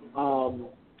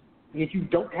 If you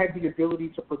don't have the ability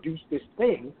to produce this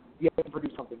thing, you have to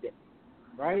produce something different,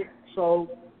 right? So,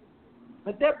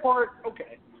 at that part,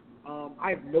 okay. I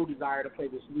have no desire to play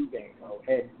this new game, though.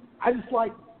 And I just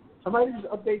somebody just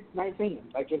update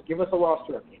 19. Just give us a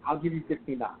roster update. I'll give you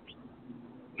 $15.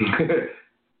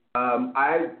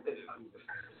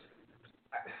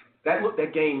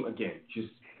 That game again,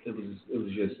 it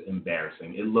was just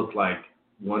embarrassing. It looked like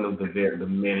one of the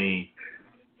many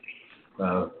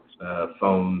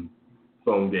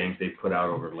phone games they put out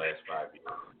over the last 5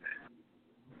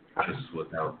 years, just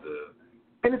without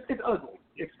And it's ugly.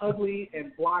 It's ugly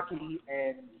and blocky,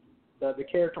 and the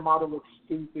character model looks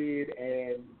stupid,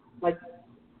 and like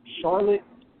Charlotte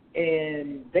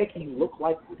and Becky look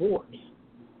like dwarves,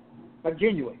 like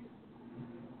genuine.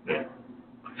 Yeah.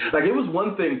 Like it was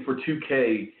one thing for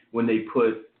 2K when they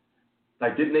put,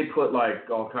 like, didn't they put like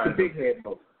all kinds the big of head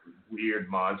mode. weird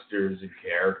monsters and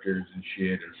characters and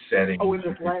shit and settings? Oh, in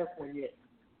this last one, yeah.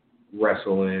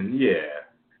 Wrestling, yeah.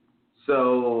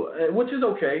 So, which is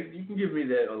okay. You can give me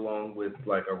that along with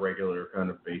like a regular kind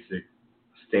of basic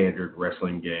standard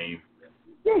wrestling game.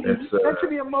 Yeah, that should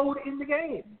be a mode in the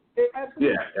game.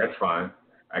 Yeah, that's fine.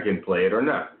 I can play it or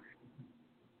not.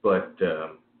 But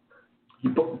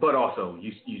also,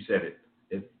 you said it.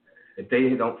 If they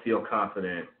don't feel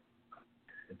confident,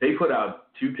 if they put out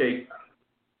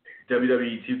WWE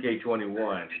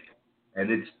 2K21 and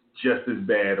it's just as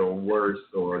bad or worse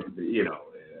or as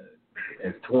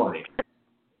 20,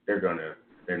 they're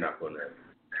not gonna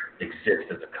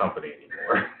exist as a company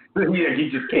anymore.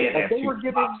 You just can't have two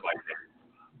spots like that.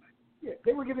 Yeah,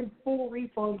 they were giving full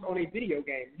refunds on a video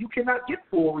game. You cannot get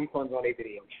full refunds on a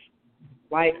video game.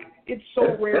 Like, it's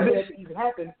so rare that it even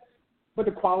happens, but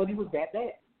the quality was that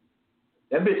bad.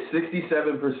 That bitch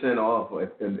 67% off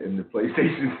in the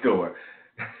PlayStation Store.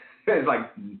 It's like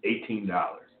 $18.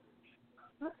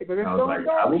 But I was like,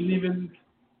 I wouldn't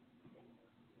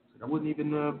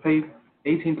even pay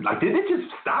 $18. Like, did it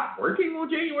just stop working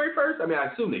on January 1st? I mean, I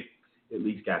assume they at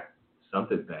least got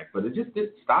something back, but it just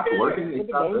stopped working. The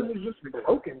game is just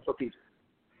broken for people.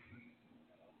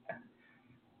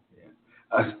 Yeah.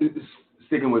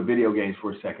 Sticking with video games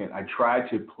for a second, I tried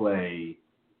to play.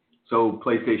 So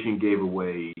PlayStation gave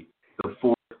away the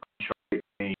 4th Uncharted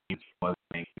game was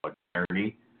named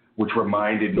Journey, which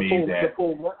reminded me that the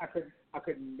full I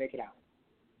couldn't make it out.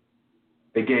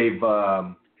 They gave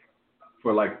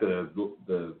for like the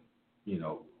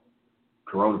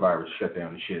coronavirus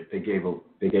shutdown and shit. They gave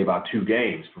out 2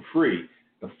 games for free.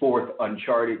 The 4th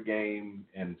Uncharted game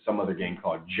and some other game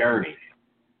called Journey.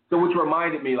 So which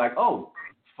reminded me, like,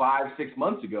 5-6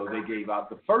 months ago they gave out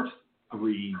the first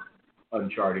 3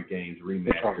 Uncharted games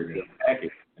remastered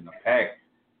in a pack.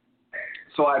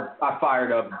 So I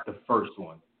fired up the first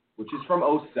one, which is from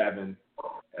 2007,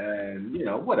 and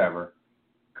whatever.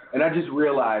 And I just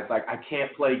realized, like, I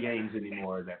can't play games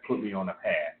anymore that put me on a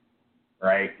path,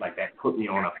 right? Like, that put me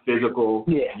on a physical,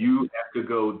 you have to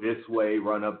go this way,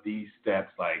 run up these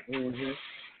steps, like,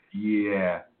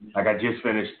 yeah. Like, I just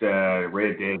finished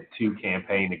Red Dead 2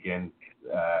 campaign again,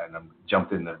 and I'm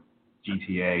jumped in the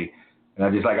GTA, and I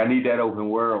just, like, I need that open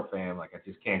world, fam. Like, I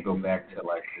just can't go back to,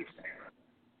 like, this.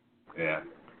 Yeah.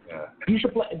 You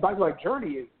should play, by the way,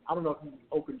 Journey is, I don't know if you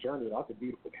open Journey, that's a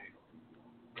beautiful game.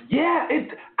 Yeah,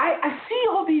 I see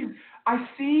all these. I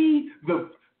see the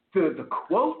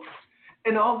quotes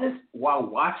and all this while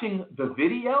watching the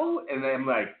video, and I'm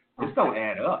like, this don't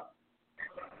add up.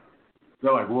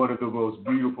 They're like, one of the most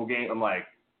beautiful games. I'm like,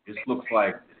 this looks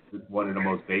like one of the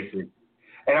most basic.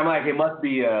 And I'm like, it must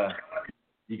be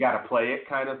you got to play it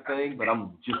kind of thing. But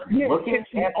I'm just looking at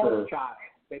the art style.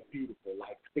 That's beautiful.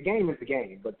 Like, the game is the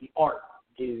game, but the art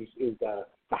is the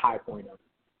high point of it.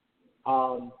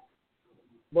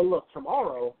 But look,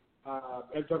 tomorrow, as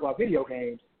we talk about video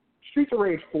games, Streets of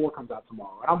Rage 4 comes out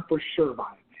tomorrow. I'm for sure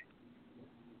buying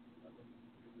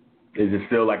it. Is it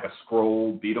still like a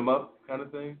scroll beat 'em up kind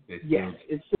of thing? Yes,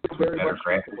 it's still very much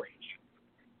Streets of Rage.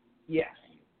 Yes,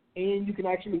 and you can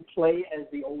actually play as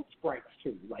the old sprites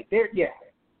too. Like they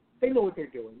know what they're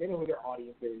doing. They know who their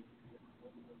audience is.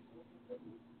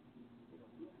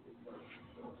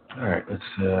 All right, let's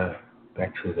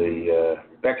back to the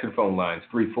phone lines.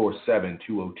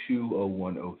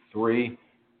 347-202-0103.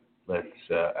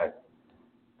 Let's I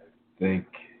think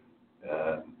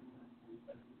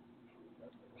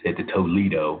head to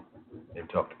Toledo and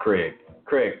talk to Craig.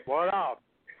 Craig, what up?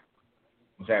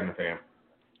 What's happening, fam?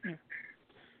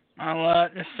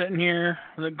 I'm just sitting here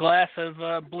with a glass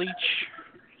of bleach.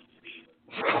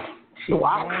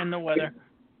 Wow. Enjoying the weather.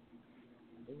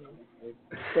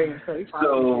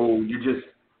 So you're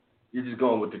just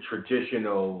going with the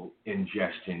traditional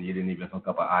ingestion. You didn't even hook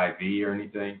up an IV or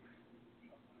anything?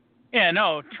 Yeah,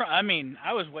 no. I mean,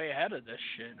 I was way ahead of this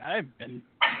shit. I've been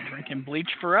drinking bleach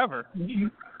forever.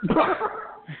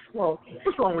 Well,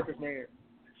 what's wrong with this man?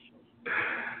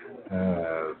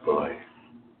 Oh, boy.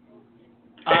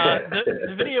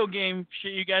 The video game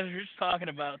shit you guys were just talking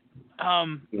about.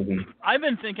 I've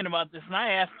been thinking about this, and I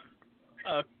asked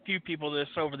a few people this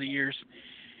over the years.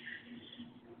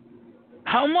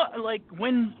 How much, like,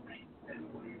 when,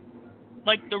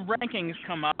 like, the rankings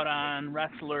come out on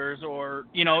wrestlers, or,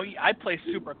 I play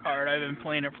Supercard. I've been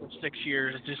playing it for 6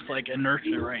 years. It's just like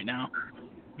inertia right now.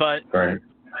 But Right.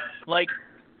 like,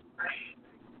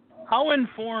 how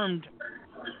informed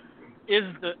is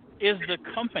the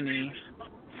company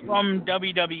from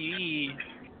WWE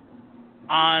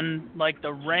on like the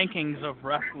rankings of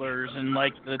wrestlers and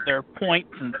like their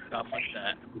points and stuff like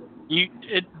that?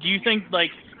 Do you think like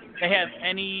they have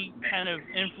any kind of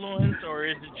influence, or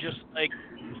is it just like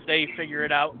they figure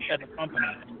it out as a company,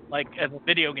 like as a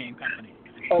video game company?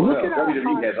 Oh, Look no, at how WWE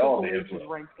high has all the Triple H is influence.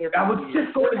 ranked every I was year.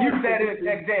 just going to use that as Triple H an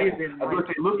example. is I was going to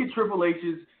say, look at Triple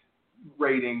H's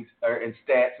ratings and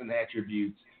stats and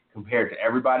attributes compared to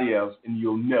everybody else, and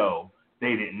you'll know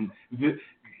they didn't.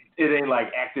 It ain't like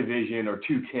Activision or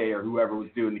 2K or whoever was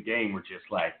doing the game were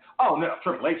just like, oh no,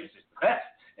 Triple H is just the best,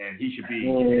 and he should be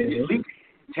at least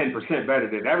 10% better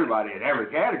than everybody in every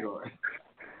category.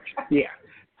 Yeah.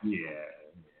 Yeah.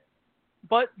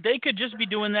 But they could just be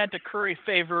doing that to curry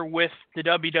favor with the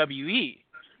WWE.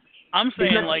 I'm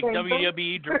saying like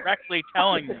WWE directly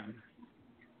telling them.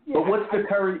 Yeah. But what's the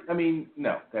curry? I mean,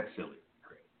 no, that's silly.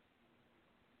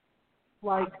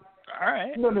 Like, All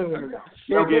right. no.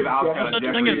 They'll give No Alshon such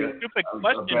thing as Jeffrey a stupid a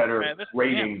question, better Travis.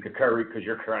 rating to curry because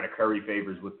you're trying to curry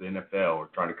favors with the NFL or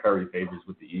trying to curry favors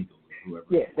with the Eagles or whoever.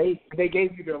 Yeah, they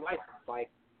gave you their license. Like,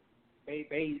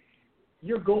 they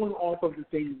you're going off of the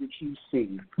things that you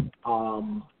see.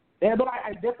 Yeah, but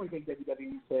I definitely think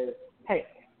WWE says, hey,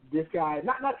 this guy,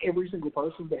 not every single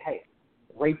person, but hey,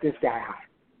 rate this guy high.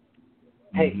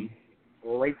 Hey,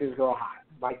 rate this girl high.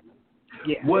 Like,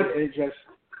 yeah, What it just.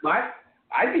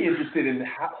 I'd be interested in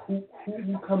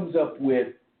who comes up with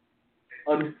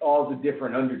all the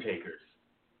different Undertakers.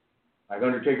 Like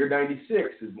Undertaker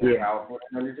 96 is more powerful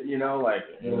than Undertaker, you know, like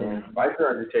Viper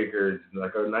Undertaker is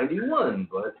like a 91,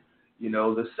 but you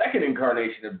know, the second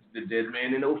incarnation of the Dead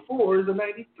Man in 04 is a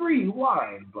 93.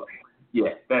 Why? But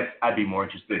yeah, I'd be more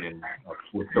interested in like,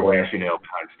 with the rationale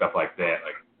behind stuff like that,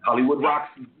 like Hollywood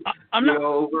Rocks,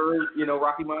 over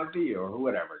Rocky Maivia or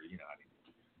whatever, you know.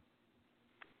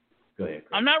 Go ahead.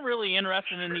 I'm not really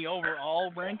interested in the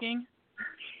overall ranking.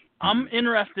 I'm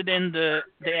interested in the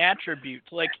attributes.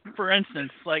 Like, for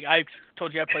instance, like I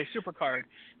told you I play Supercard.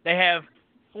 They have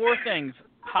 4 things: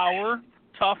 power,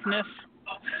 toughness,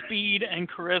 speed, and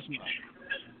charisma.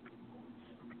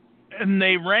 And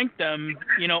they rank them,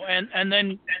 and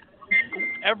then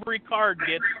every card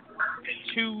gets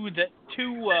two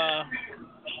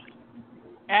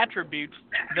attributes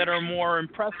that are more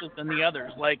impressive than the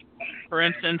others. Like, for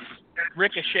instance,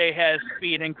 Ricochet has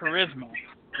speed and charisma,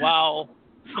 while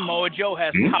Samoa Joe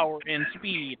has power and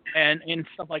speed and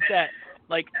stuff like that.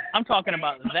 Like, I'm talking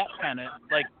about that kind of,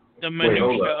 like, the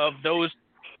minutia of those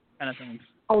kind of things.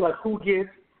 Oh, like who gets?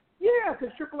 Yeah,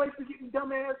 because Triple H is getting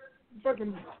dumbass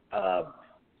fucking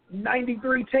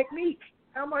 93 technique.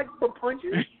 I'm like, for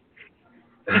punches?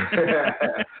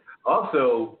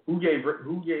 Also, who gave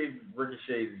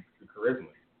Ricochet the charisma?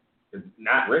 It's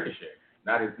not Ricochet.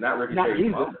 Not Ricochet's Not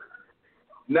Jesus. mother.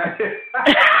 Not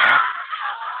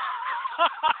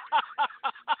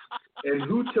And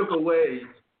who took away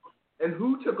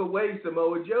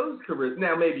Samoa Joe's charisma?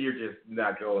 Now maybe you're just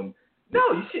not going. No,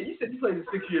 you said you played it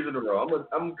 6 years in a row.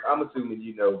 I'm assuming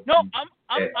you know. No,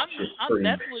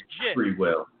 that's legit. Pretty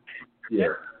well. Yeah.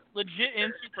 That's legit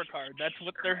in Supercard. That's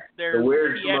what they're. So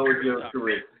where's Samoa Joe's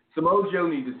charisma? Samoa Joe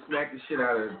needs to smack the shit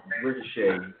out of Ricochet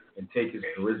and take his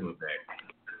charisma back.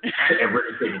 And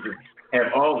Ricochet can just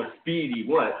have all the speed he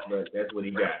wants, but that's what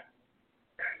he got.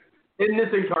 In this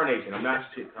incarnation, I'm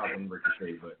not shit talking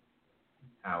Ricochet, but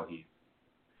how he's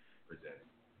presented.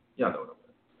 Y'all know what I'm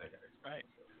saying. Right.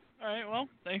 All right. Well,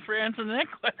 thanks for answering that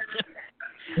question.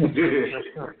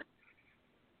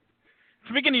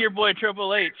 Speaking of your boy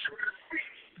Triple H,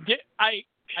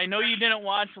 I know you didn't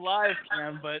watch live,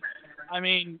 Cam, but I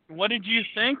mean, what did you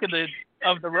think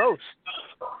of the roast?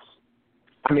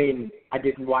 I mean, I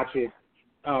didn't watch it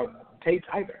taped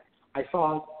either. I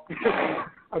saw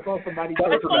somebody.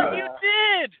 I thought you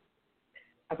did.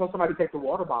 I saw somebody take the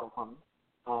water bottle from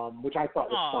him, which I thought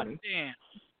was funny. Damn.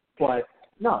 But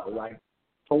no, like,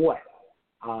 for what?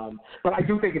 But I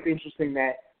do think it's interesting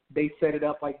that they set it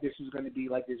up like this was going to be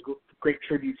like this great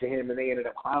tribute to him, and they ended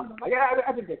up clowning him. Like,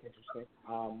 I think that's interesting.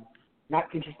 Not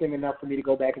interesting enough for me to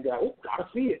go back and be like, oh, gotta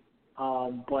see it.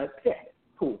 But yeah,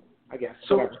 cool, I guess.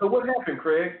 So what happened,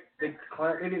 Craig? They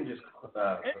didn't just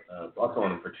bust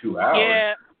on him for 2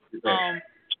 hours.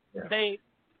 Yeah.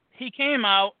 He came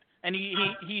out and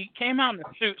he came out in a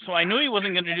suit, so I knew he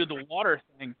wasn't going to do the water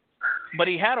thing. But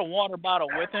he had a water bottle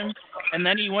with him, and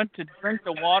then he went to drink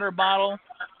the water bottle,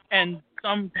 and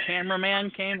some cameraman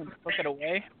came and took it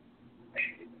away.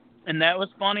 And that was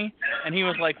funny. And he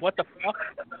was like, what the fuck?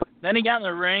 Then he got in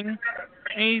the ring,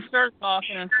 and he started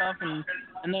talking and stuff, and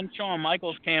And then Shawn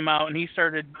Michaels came out and he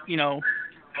started,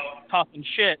 talking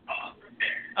shit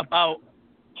about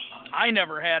I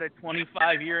never had a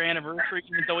 25-year anniversary,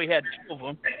 even though he had 2 of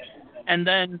them. And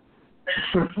then,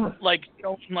 showing,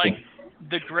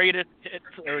 the greatest hits,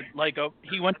 or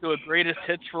he went to a greatest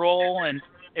hits role, and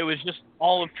it was just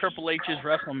all of Triple H's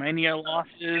WrestleMania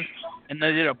losses, and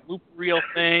they did a blooper reel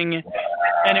thing,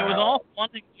 and it was all fun.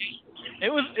 It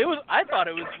was. I thought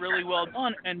it was really well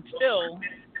done until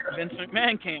Vince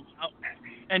McMahon came out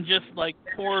and just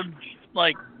poured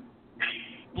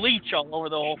bleach all over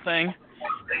the whole thing,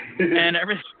 and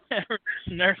everything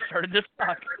there started to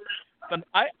suck. But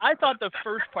I thought the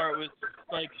first part was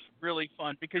really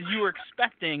fun because you were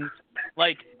expecting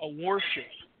a warship,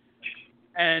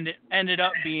 and it ended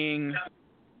up being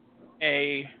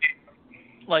a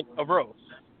roast.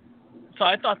 So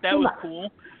I thought that was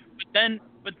cool.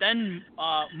 But then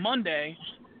Monday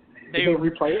they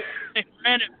replay it. They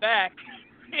ran it back.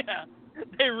 Yeah,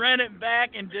 they ran it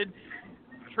back and did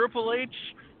Triple H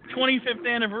 25th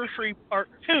anniversary part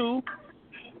 2,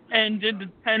 and did the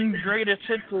 10 greatest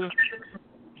hits of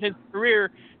his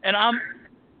career. And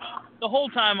the whole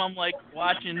time I'm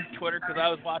watching Twitter because I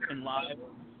was watching live,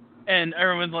 and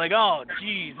everyone's like, "Oh,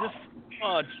 geez,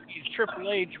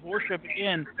 Triple H worship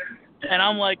again." And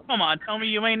I'm like, "Come on, tell me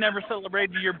you ain't never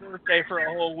celebrated your birthday for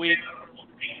a whole week."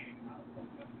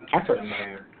 I certainly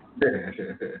have.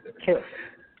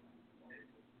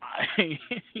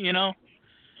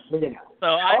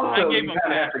 So I gave him. You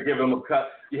have to give him a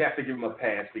cut. You have to give him a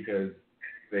pass because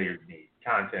they need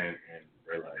content, and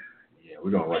they're like, "Yeah,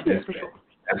 we're gonna run this back."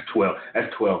 That's 12.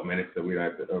 That's 12 minutes that we don't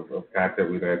have to, of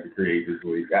content we don't have to create this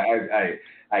week. I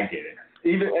get it.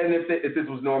 Even and if this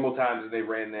was normal times and they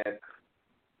ran that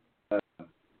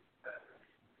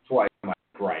twice, I might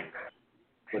gripe.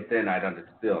 But then I'd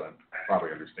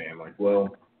probably understand.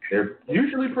 They're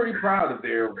usually pretty proud of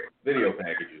their video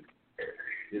packages.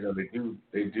 They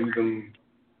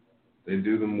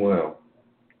do them well.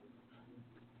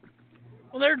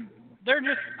 Well, they're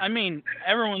just. I mean,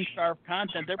 everyone's starved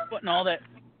content. They're putting all that.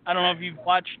 I don't know if you've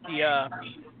watched the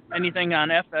anything on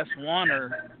FS1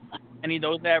 or any of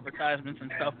those advertisements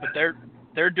and stuff, but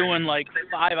they're doing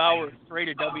 5 hours straight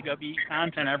of WWE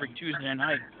content every Tuesday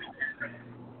night.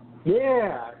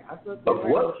 Yeah.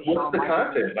 What's the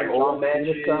content? Old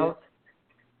matches?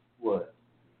 What?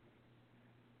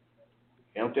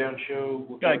 Countdown show?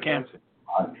 What kind of content?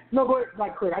 No, go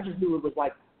ahead. Craig, I just knew it was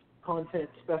content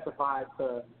specified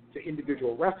to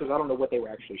individual wrestlers. I don't know what they were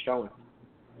actually showing.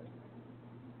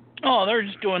 Oh, they're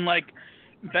just doing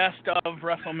best of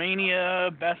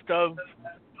WrestleMania, best of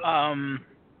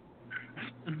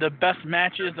the best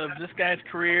matches of this guy's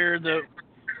career.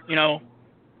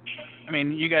 I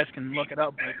mean, you guys can look it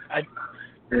up, but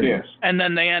yes. And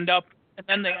then they end up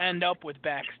with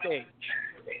backstage,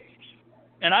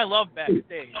 and I love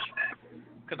backstage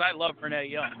because I love Renee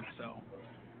Young. So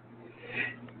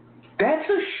that's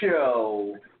a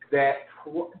show that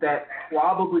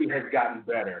probably has gotten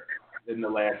better in the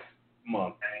last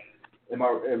month. Am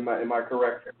I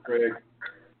correct, Craig?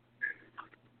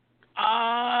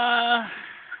 I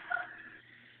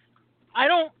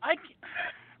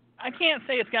can't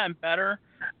say it's gotten better,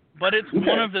 but it's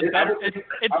one of the better. It's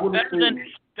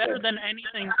better than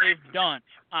anything they've done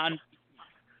on.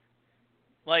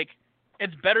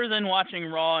 It's better than watching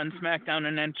Raw and SmackDown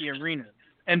in empty arenas,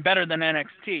 and better than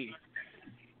NXT.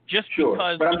 Just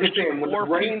because. But I'm just saying, when the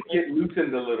reins get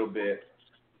loosened a little bit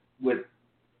with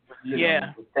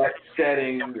with that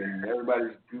setting and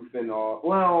everybody's goofing off.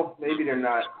 Well, maybe they're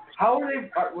not. How are they?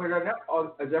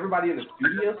 Is everybody in the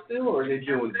studio still, or are they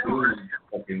doing Zoom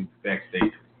fucking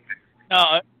backstage?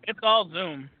 No, it's all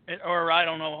Zoom, or I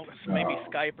don't know, maybe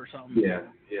Skype or something. Yeah,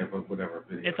 but whatever.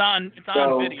 Video. It's on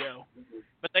video,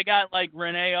 but they got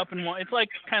Renee up in one. It's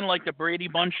kind of like the Brady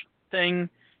Bunch thing,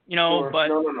 Sure. But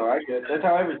no, I get it. That's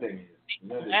how everything is.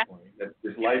 At this point, that's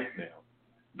just life now.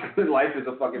 Life is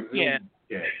a fucking Zoom.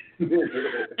 Yeah.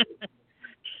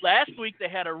 Last week they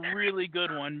had a really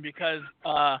good one because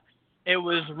it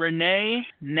was Renee,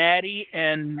 Natty,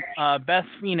 and Beth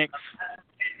Phoenix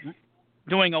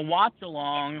doing a watch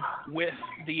along with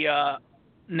the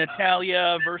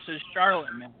Natalya versus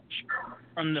Charlotte match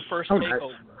from the first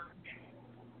takeover,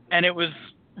 and it was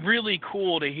really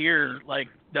cool to hear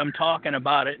them talking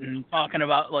about it and talking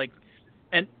about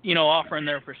and offering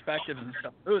their perspectives and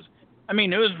stuff. It was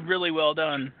really well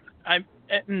done.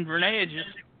 And Renee is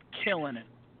just killing it.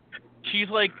 She's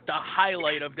the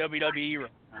highlight of WWE right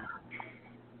now.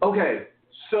 Okay,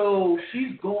 so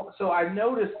she's going. So I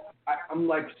noticed. I'm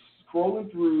scrolling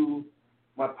through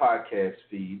my podcast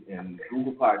feed, and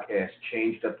Google Podcasts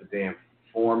changed up the damn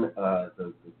form,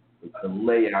 the the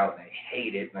layout. And I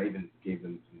hate it. And I even gave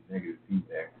them some negative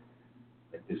feedback.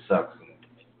 Like, this sucks.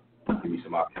 And give me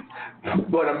some options.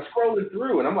 But I'm scrolling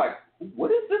through, and I'm like,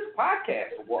 what is this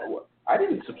podcast? What? I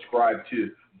didn't subscribe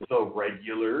to the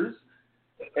regulars.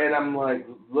 And I'm like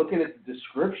looking at the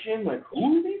description, like,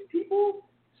 who are these people?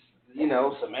 You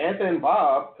know, Samantha and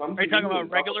Bob come. Are you talking about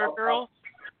Regular Girls?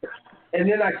 And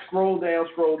then I scrolled down,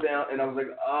 and I was like,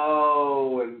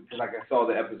 oh, and like I saw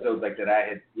the episodes like that I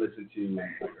had listened to, and I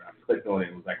clicked on it.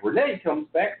 And it was like, Renee comes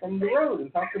back from the road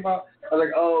and talks about. I was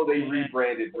like, oh, they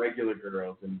rebranded Regular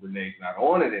Girls, and Renee's not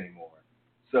on it anymore.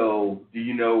 So, do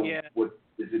you know what?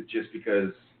 Is it just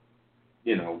because,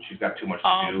 you know, she's got too much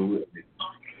to do?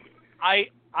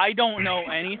 I don't know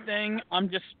anything. I'm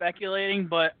just speculating,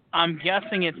 but I'm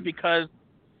guessing it's because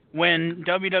when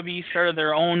WWE started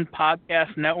their own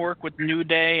podcast network with New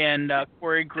Day and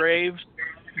Corey Graves,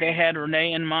 they had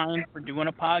Renee in mind for doing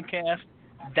a podcast.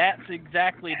 That's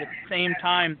exactly the same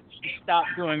time she stopped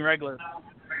doing regular.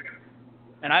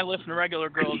 And I listen to Regular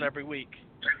Girls every week.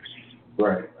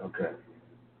 Right. Okay.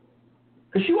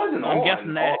 Because she wasn't I'm on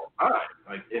guessing that. all the time.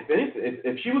 Like,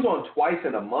 if she was on twice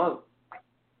in a month,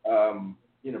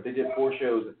 you know, if they did 4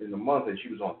 shows in a month and she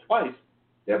was on twice,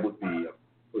 that would be a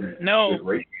pretty good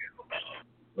ratio,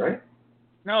 right?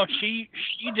 No, she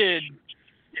did,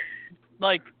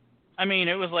 like, I mean,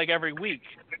 it was like every week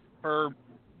for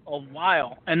a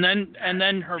while, and then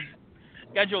her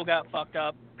schedule got fucked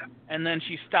up, and then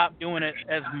she stopped doing it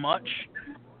as much,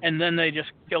 and then they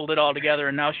just killed it all together,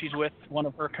 and now she's with one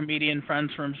of her comedian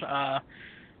friends from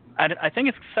I think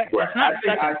it's not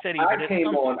Second City. I came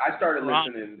on. I started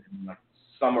listening in like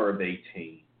summer of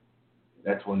 18.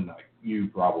 That's when you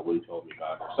probably told me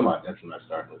about it. That's when I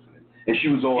started listening. And she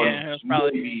was on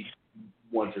maybe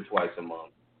once or twice a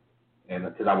month. And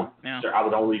because I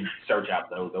would only search out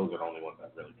those. Those are the only ones I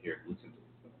really cared to listen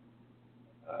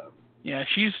to.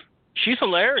 She's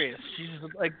hilarious. She's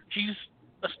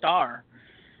a star.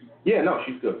 Yeah, no,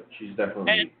 she's good. She's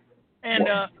definitely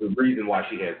the reason why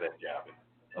she has that job.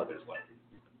 Others like it.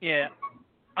 Yeah.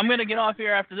 I'm going to get off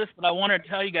here after this, but I wanted to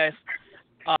tell you guys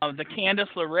the Candice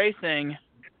LeRae thing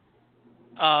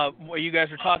what you guys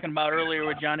were talking about earlier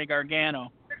with Johnny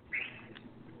Gargano.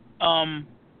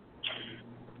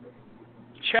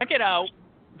 Check it out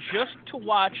just to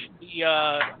watch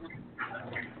the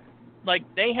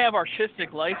they have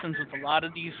artistic license with a lot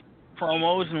of these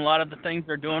promos and a lot of the things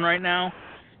they're doing right now.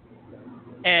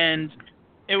 And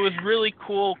it was really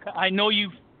cool. I know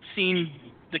you've seen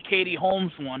the Katie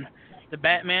Holmes one, the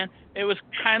Batman. It was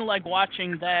kind of like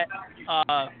watching that,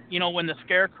 when the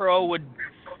Scarecrow would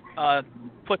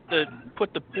put the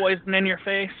poison in your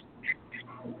face,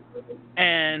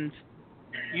 and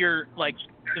your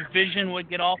the vision would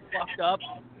get all fucked up.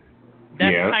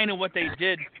 That's kind of what they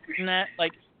did in that.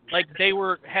 Like they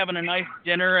were having a nice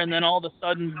dinner, and then all of a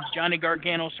sudden Johnny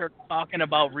Gargano started talking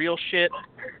about real shit,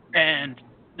 and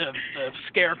the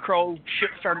Scarecrow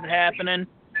shit started happening,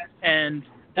 and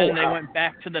then they went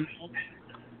back to the.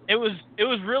 It was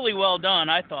really well done,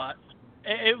 I thought.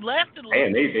 It lasted a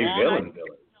little long.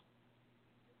 Villain.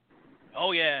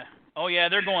 Oh yeah,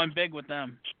 they're going big with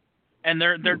them, and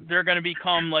they're going to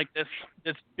become like this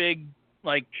big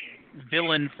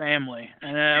villain family,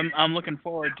 and I'm looking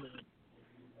forward to it.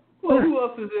 Well, who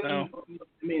else is in? I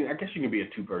mean, I guess you can be a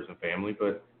 2-person family,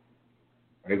 but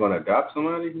are they going to adopt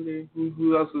somebody?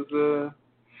 Who else is?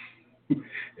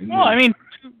 No, I mean,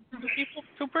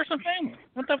 2-person family.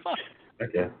 What the fuck?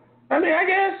 Okay. I mean, I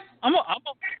guess. I'm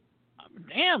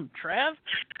damn, Trav.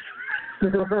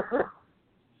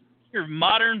 Your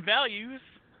modern values.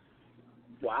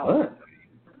 Wow. What?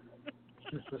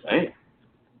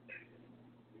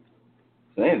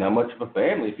 Ain't not much of a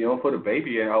family if you don't put a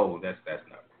baby in. Oh, that's not.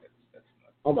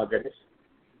 Oh my goodness.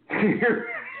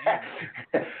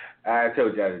 I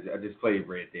told you I just played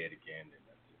Red Dead again.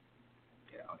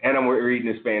 And I'm reading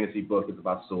this fantasy book. It's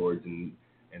about swords and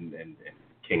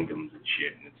kingdoms and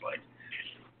shit. And it's like,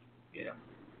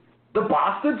 the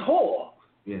bastard's whore.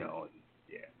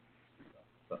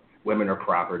 So women are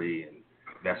property and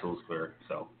vessels for.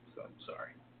 So I'm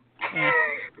sorry. Yeah.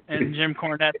 And Jim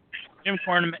Cornette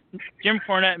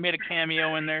made a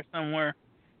cameo in there somewhere,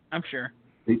 I'm sure.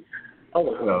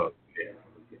 Oh yeah.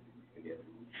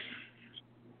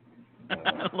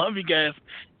 I love you guys.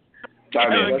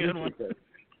 Have a good one.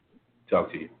 Talk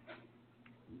to you.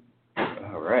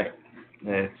 All right.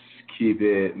 Let's keep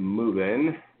it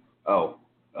moving.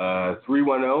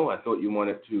 310. I thought you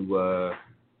wanted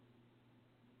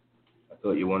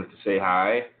to say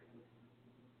hi.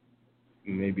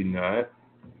 Maybe not.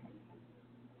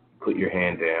 Put your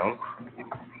hand down.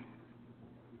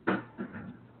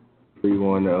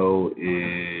 310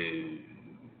 is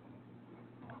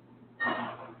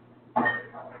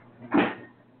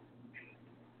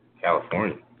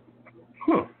California.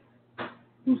 Huh.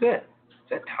 Who's that? Is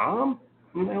that Tom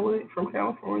from LA, from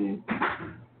California?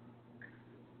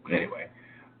 Anyway.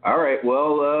 All right.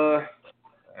 Well,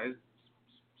 I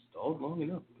stalled long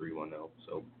enough, 310.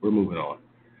 So we're moving on.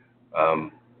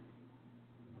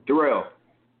 Darrell,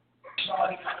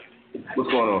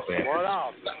 what's going on, fam? What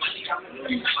up?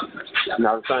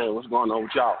 Not the same. What's going on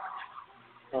with y'all?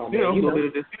 You know, a little bit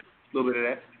of this, a little bit of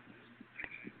that.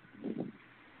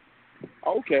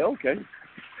 Okay.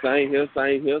 Same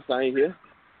here.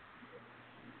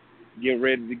 Getting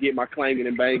ready to get my clanging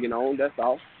and banging on, that's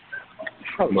all.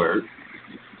 Word.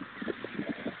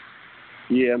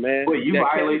 Yeah, man. Wait, you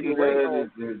violating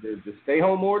the stay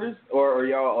home orders, or are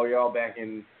y'all back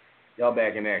in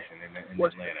action in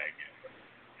Atlanta again?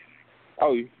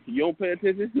 Oh, you don't pay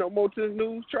attention no more to the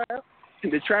news, Trav?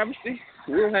 The travesty?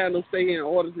 We don't have no stay-in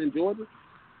orders in Georgia.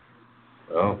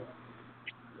 Oh.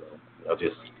 I'll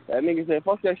just... That nigga said,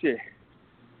 fuck that shit.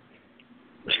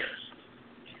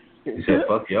 He said,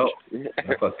 fuck y'all.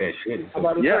 Fuck that shit. I'm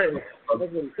about to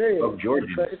say, fuck Georgia.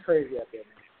 It's crazy out there,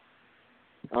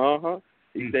 man. Uh-huh.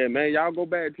 He said, man, y'all go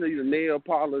back to your nail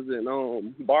parlors and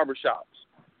barbershops.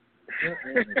 I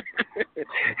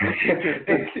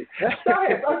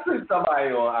see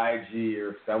somebody on IG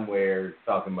or somewhere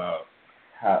talking about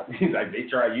how he's like they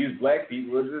try to use black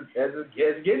people as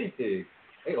guinea pigs.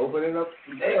 They opening up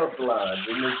nail salons,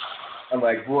 and I'm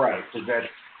like, right, because that's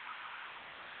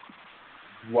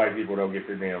white people don't get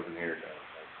their nails and hair done.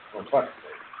 Well, fuck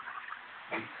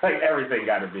it. Like everything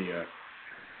got to be a.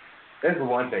 That's the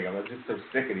one thing. I'm just so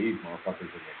sick of these motherfuckers in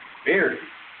the beard.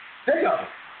 Take off.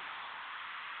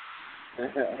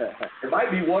 There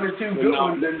might be one or two good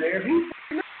ones in there. Who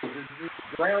knows?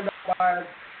 It's drowned up by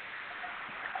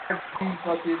fucking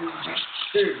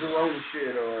Corona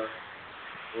shit or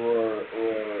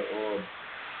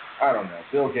I don't know.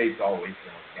 Bill Gates always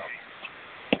doing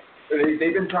something.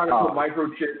 They've been trying to put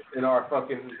microchips in our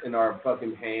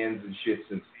fucking hands and shit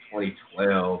since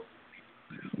 2012.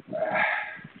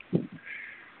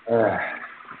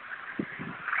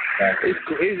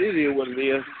 It is what it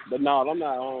is. But no, I'm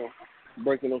not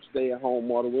breaking no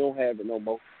stay-at-home order. We don't have it no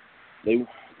more. They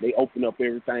open up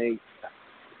everything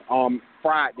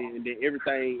Friday, and then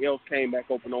everything else came back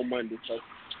open on Monday. So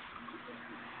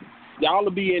y'all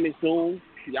will be in it soon.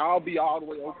 Y'all be all the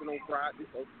way open on Friday.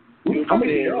 So we'll be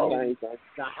there the same thing.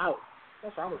 The house.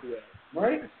 That's what I'm gonna be at.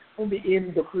 Right? I'm gonna be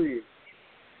in the crib.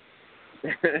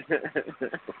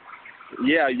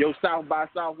 Yeah, your South by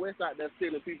Southwest out there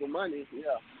stealing people money.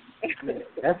 Yeah.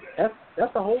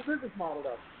 That's the whole business model,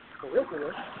 though. For real.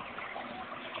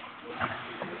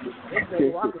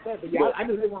 Let's rock with that. But yeah, I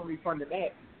knew they weren't refunding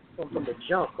that from the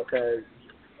jump because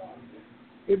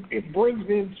it brings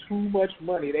in too much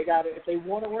money. They got if they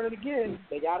want to run it again,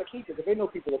 they got to keep it because they know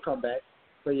people will come back.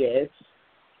 But yeah,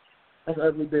 that's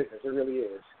ugly business. It really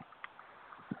is.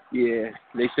 Yeah,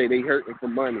 they say they hurting for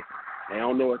money. They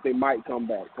don't know if they might come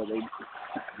back because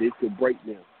this could break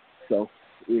them. So,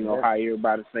 you know how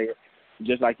everybody say it.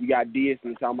 Just like you got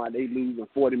Disney talking about they losing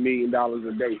 $40 million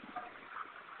a day.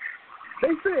 They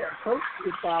said Hertz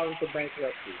is filing for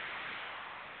bankruptcy.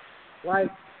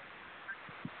 Like,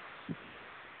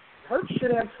 Hertz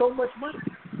should have so much money.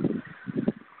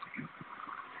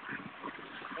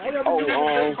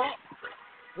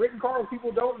 Written cars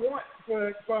people don't want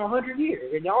for 100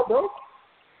 years, and y'all broke.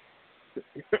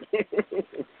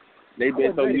 They've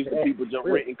been so used to people just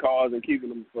renting cars and keeping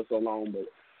them for so long, but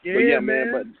yeah,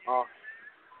 man.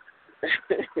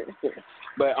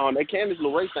 But that Candice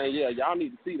LeRae thing, yeah, y'all need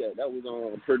to see that. That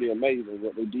was pretty amazing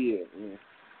what they did. Yeah.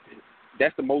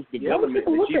 That's the most development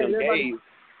that she done gave.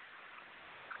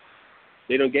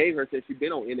 They done gave her since she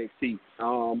been on NXT.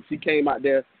 She came out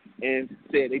there and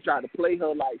said they tried to play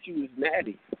her like she was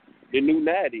Natty, the new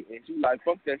Natty, and she was like,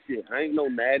 "Fuck that shit. I ain't no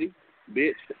Natty,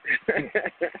 bitch."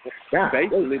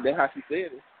 Basically, that's how she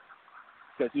said it.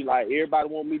 Cause she like, everybody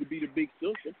want me to be the big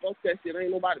sister. Fuck that shit.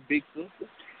 Ain't nobody big sister.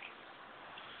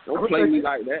 Don't play me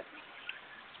like that.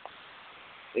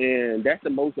 And that's the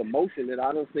most emotion that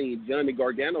I done seen Johnny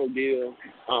Gargano give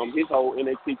his whole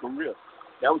NXT career.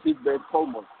 That was his best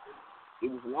promo.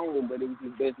 It was long, but it was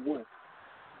his best one.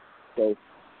 So,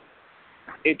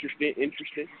 interesting.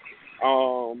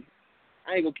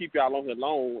 I ain't gonna keep y'all on here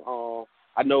long.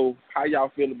 I know how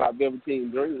y'all feel about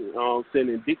Velveteen Dream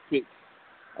sending dick pics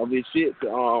of his shit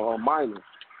to minors.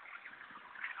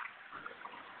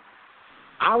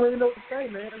 I don't really know what to say,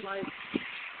 man. Like,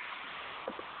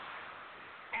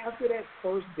 after that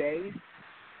first day,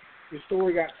 the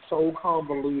story got so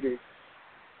convoluted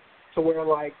to where,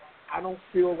 like, I don't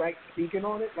feel like speaking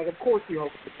on it. Like, of course we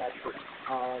hope it's not true.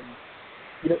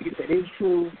 if it is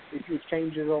true, it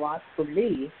changes a lot for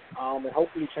me, and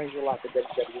hopefully it changes a lot for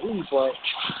WWE. But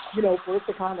for it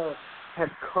to kind of have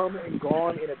come and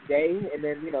gone in a day, and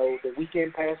then the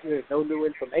weekend passes, there's no new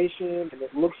information, and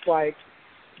it looks like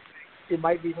it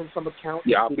might be from some account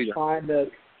trying to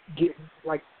get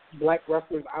like black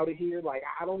wrestlers out of here. Like,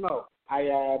 I don't know.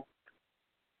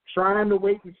 Trying to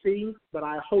wait and see, but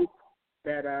I hope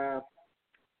that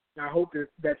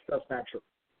that stuff's not true.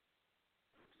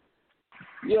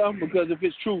 Yeah, because if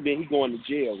it's true, then he's going to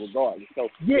jail regardless. So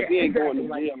if he ain't going to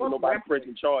jail and nobody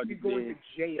pressing charges, he's going to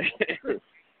jail.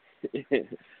 If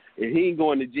he ain't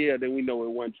going to jail, then we know it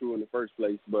wasn't true in the first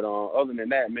place. But other than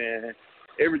that, man,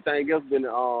 everything else been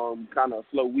kind of a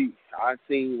slow week. I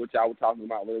seen what y'all were talking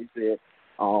about when they said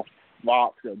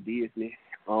Fox or Disney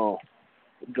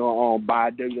go on buy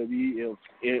WWE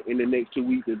in the next 2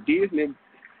 weeks. If Disney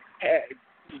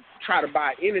try to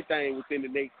buy anything within the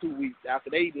next 2 weeks after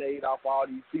they laid off all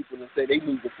these people and say they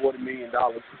losing $40 million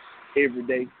every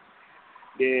day,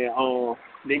 then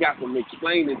they got some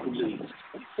explaining to do.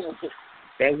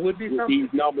 That would be something. These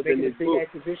numbers in this big book.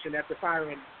 acquisition after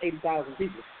firing 80,000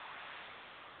 people.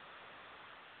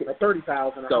 Or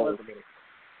 30,000 or So, however many.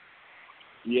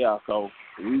 Yeah, so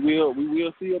we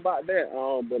will see about that.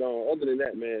 But other than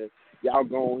that, man, y'all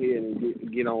go ahead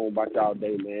and get on about y'all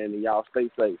day, man, and y'all stay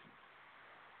safe.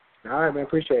 All right, man.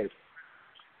 Appreciate it.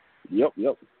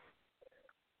 Yep.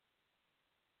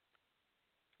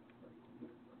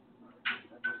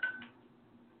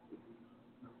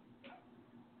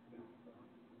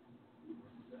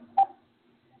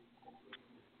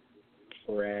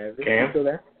 Travis, Cam? you still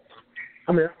there?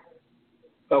 I'm here.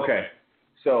 Okay.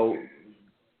 So,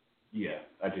 yeah,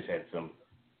 I just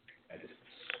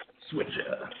switch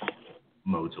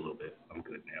modes a little bit. I'm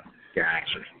good now.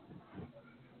 Gotcha.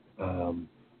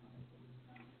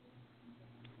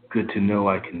 Good to know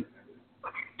I can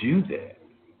do that.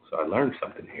 So I learned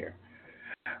something here.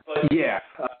 But yeah.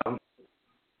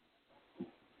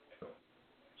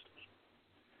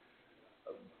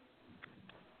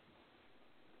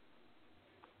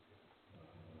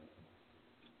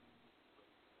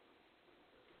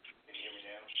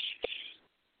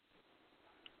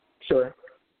 Sure.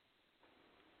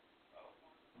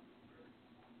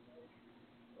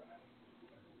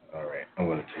 All right. I'm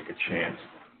going to take a chance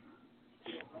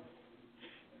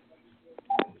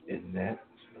in that.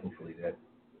 So hopefully that.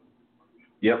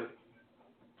 Yep.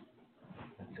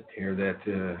 To tear that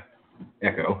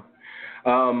echo.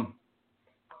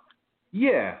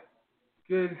 Yeah.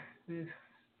 Good. It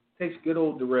takes good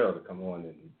old Darrell to come on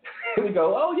and we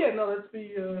go, oh, yeah, no, let's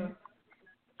be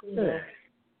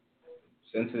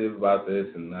sensitive about this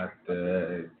and not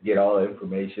get all the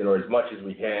information or as much as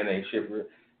we can. Ain't shit.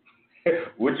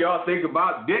 What y'all think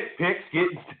about dick pics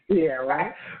getting? Yeah,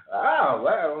 right. Oh,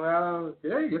 well,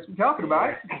 yeah, guess we're talking about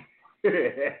it.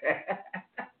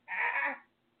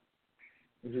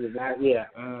 Yeah.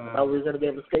 I was going to be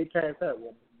able to skate past that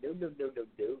one. No.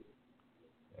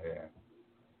 Yeah.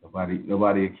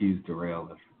 Nobody accused Darrell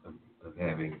of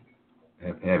having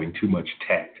too much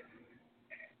tact.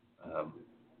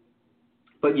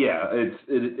 But yeah,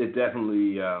 it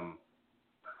definitely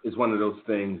is one of those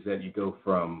things that you go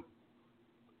from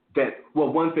that.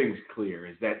 Well, one thing's clear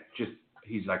is that just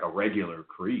he's like a regular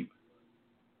creep.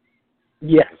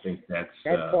 Yeah, I think that's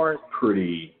part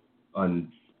pretty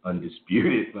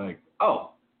undisputed. Like,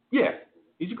 oh yeah,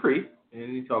 he's a creep and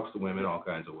he talks to women all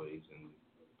kinds of ways, and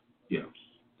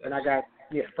And I got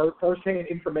first-hand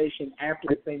information after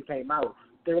the thing came out.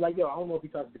 They were like, yo, I don't know if he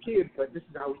talks to kids, but this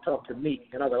is how he talked to me.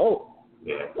 And I was like, oh.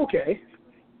 Yeah. Okay.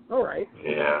 All right.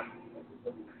 Yeah.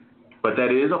 But that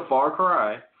is a far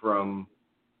cry from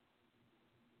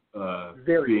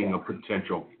being a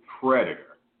potential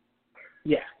predator.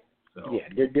 Yeah. So yeah,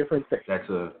 they're different things. That's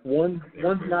one's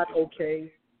not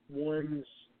okay. One's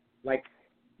like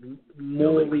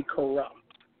morally corrupt.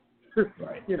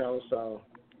 Right. So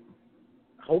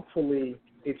hopefully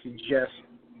it's just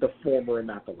the former and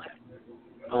not the latter.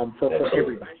 For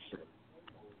everybody.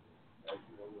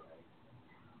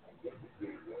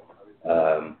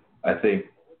 I think,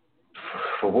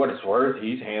 for what it's worth,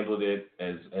 he's handled it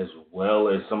as well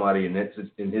as somebody in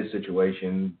his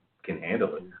situation can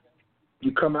handle it.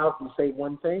 You come out and say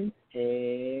one thing,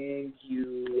 and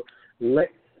you let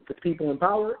the people in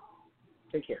power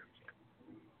take care of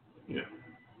it. Yeah.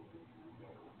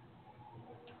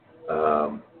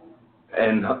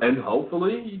 And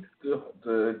hopefully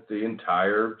the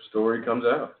entire story comes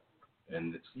out,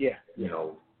 and it's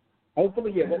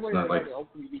Hopefully, yeah. It's not like,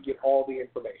 hopefully we get all the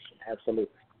information. Absolutely.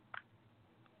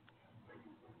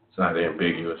 It's not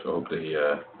ambiguous. I hope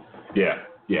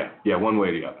one way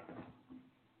or the other.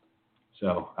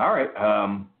 So, all right.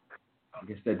 I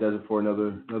guess that does it for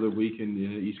another week in the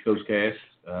East Coast Cast.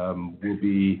 We'll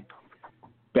be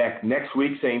back next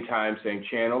week, same time, same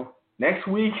channel. Next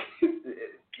week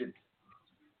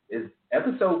is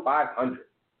episode 500.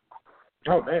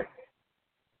 Oh, man.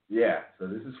 Yeah, so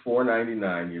this is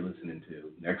 499 you're listening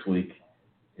to. Next week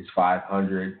is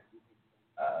 500.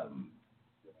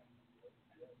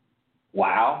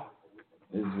 Wow.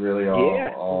 This is really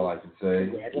all I can say.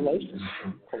 Congratulations.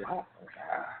 Wow.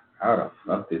 How the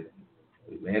fuck did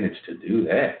we manage to do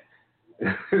that?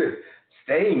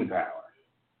 Staying power.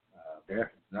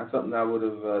 Not something I would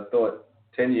have thought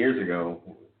 10 years ago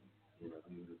we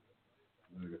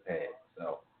would have had.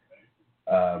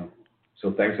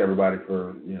 So thanks everybody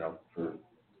for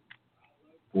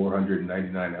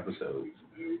 499 episodes.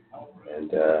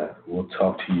 And we'll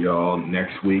talk to y'all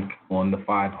next week on the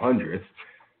 500th.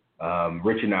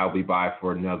 Rich and I will be by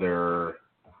for another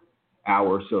hour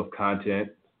or so of content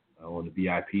on the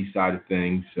VIP side of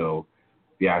things. So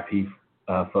VIP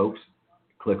folks,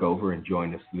 click over and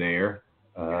join us there.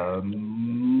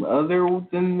 Other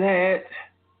than that,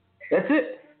 that's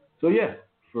it. So yeah,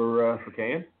 for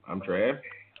Cam, I'm Trav.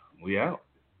 We out.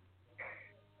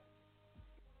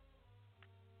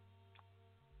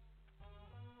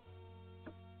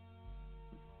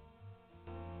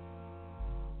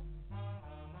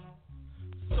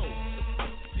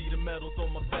 See the medals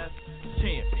on my vest,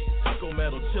 champion. Go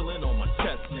medal chillin' on my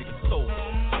chest, nigga. So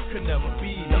could never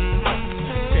be nothing.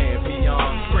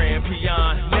 Champion, grand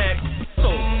peon, next. So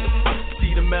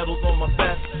see the medals on my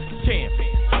vest,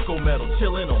 champion. Go medal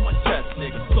chillin' on my chest,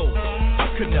 nigga. So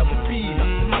could never be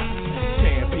nothing.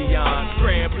 Champion,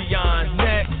 grand peon,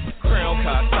 next. Crown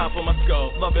cock, top of my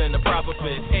skull, loving the proper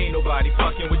fit. Ain't nobody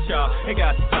fucking with y'all. Ain't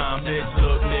got the time, bitch.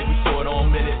 Look, nigga, we short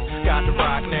on minutes. Got the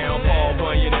rock now, Paul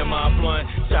Bunyan in my blunt.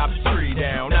 Chop the tree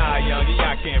down. Nah, youngie,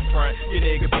 I can't front. Your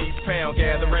nigga beats pound.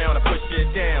 Gather round, I push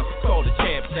shit down. Call the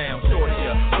champ sound. Shorty,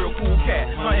 real cool cat.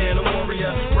 I am a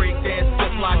warrior. Break dance,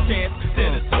 just like chance.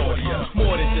 Then it's Claudia.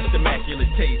 More than just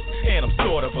immaculate taste. And I'm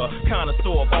sort of a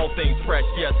connoisseur of all things fresh.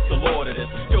 Yes, the lord of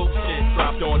this. Dope shit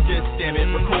dropped on this, damn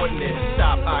it, recording it.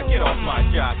 Stop, I get off my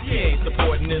job. He ain't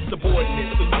supporting this,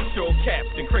 subordinate. Salute your caps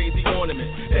and crazy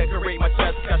ornaments. Decorate my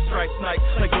chest, got stripes nice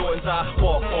like Jordan's. I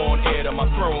walk on air to my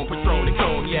throne. Patron and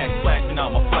cognac, flashing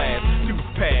out my flash.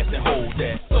 Juice pass and hold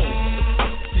that. So,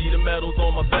 see the medals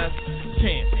on my vest,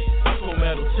 champion. Go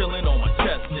medal chillin'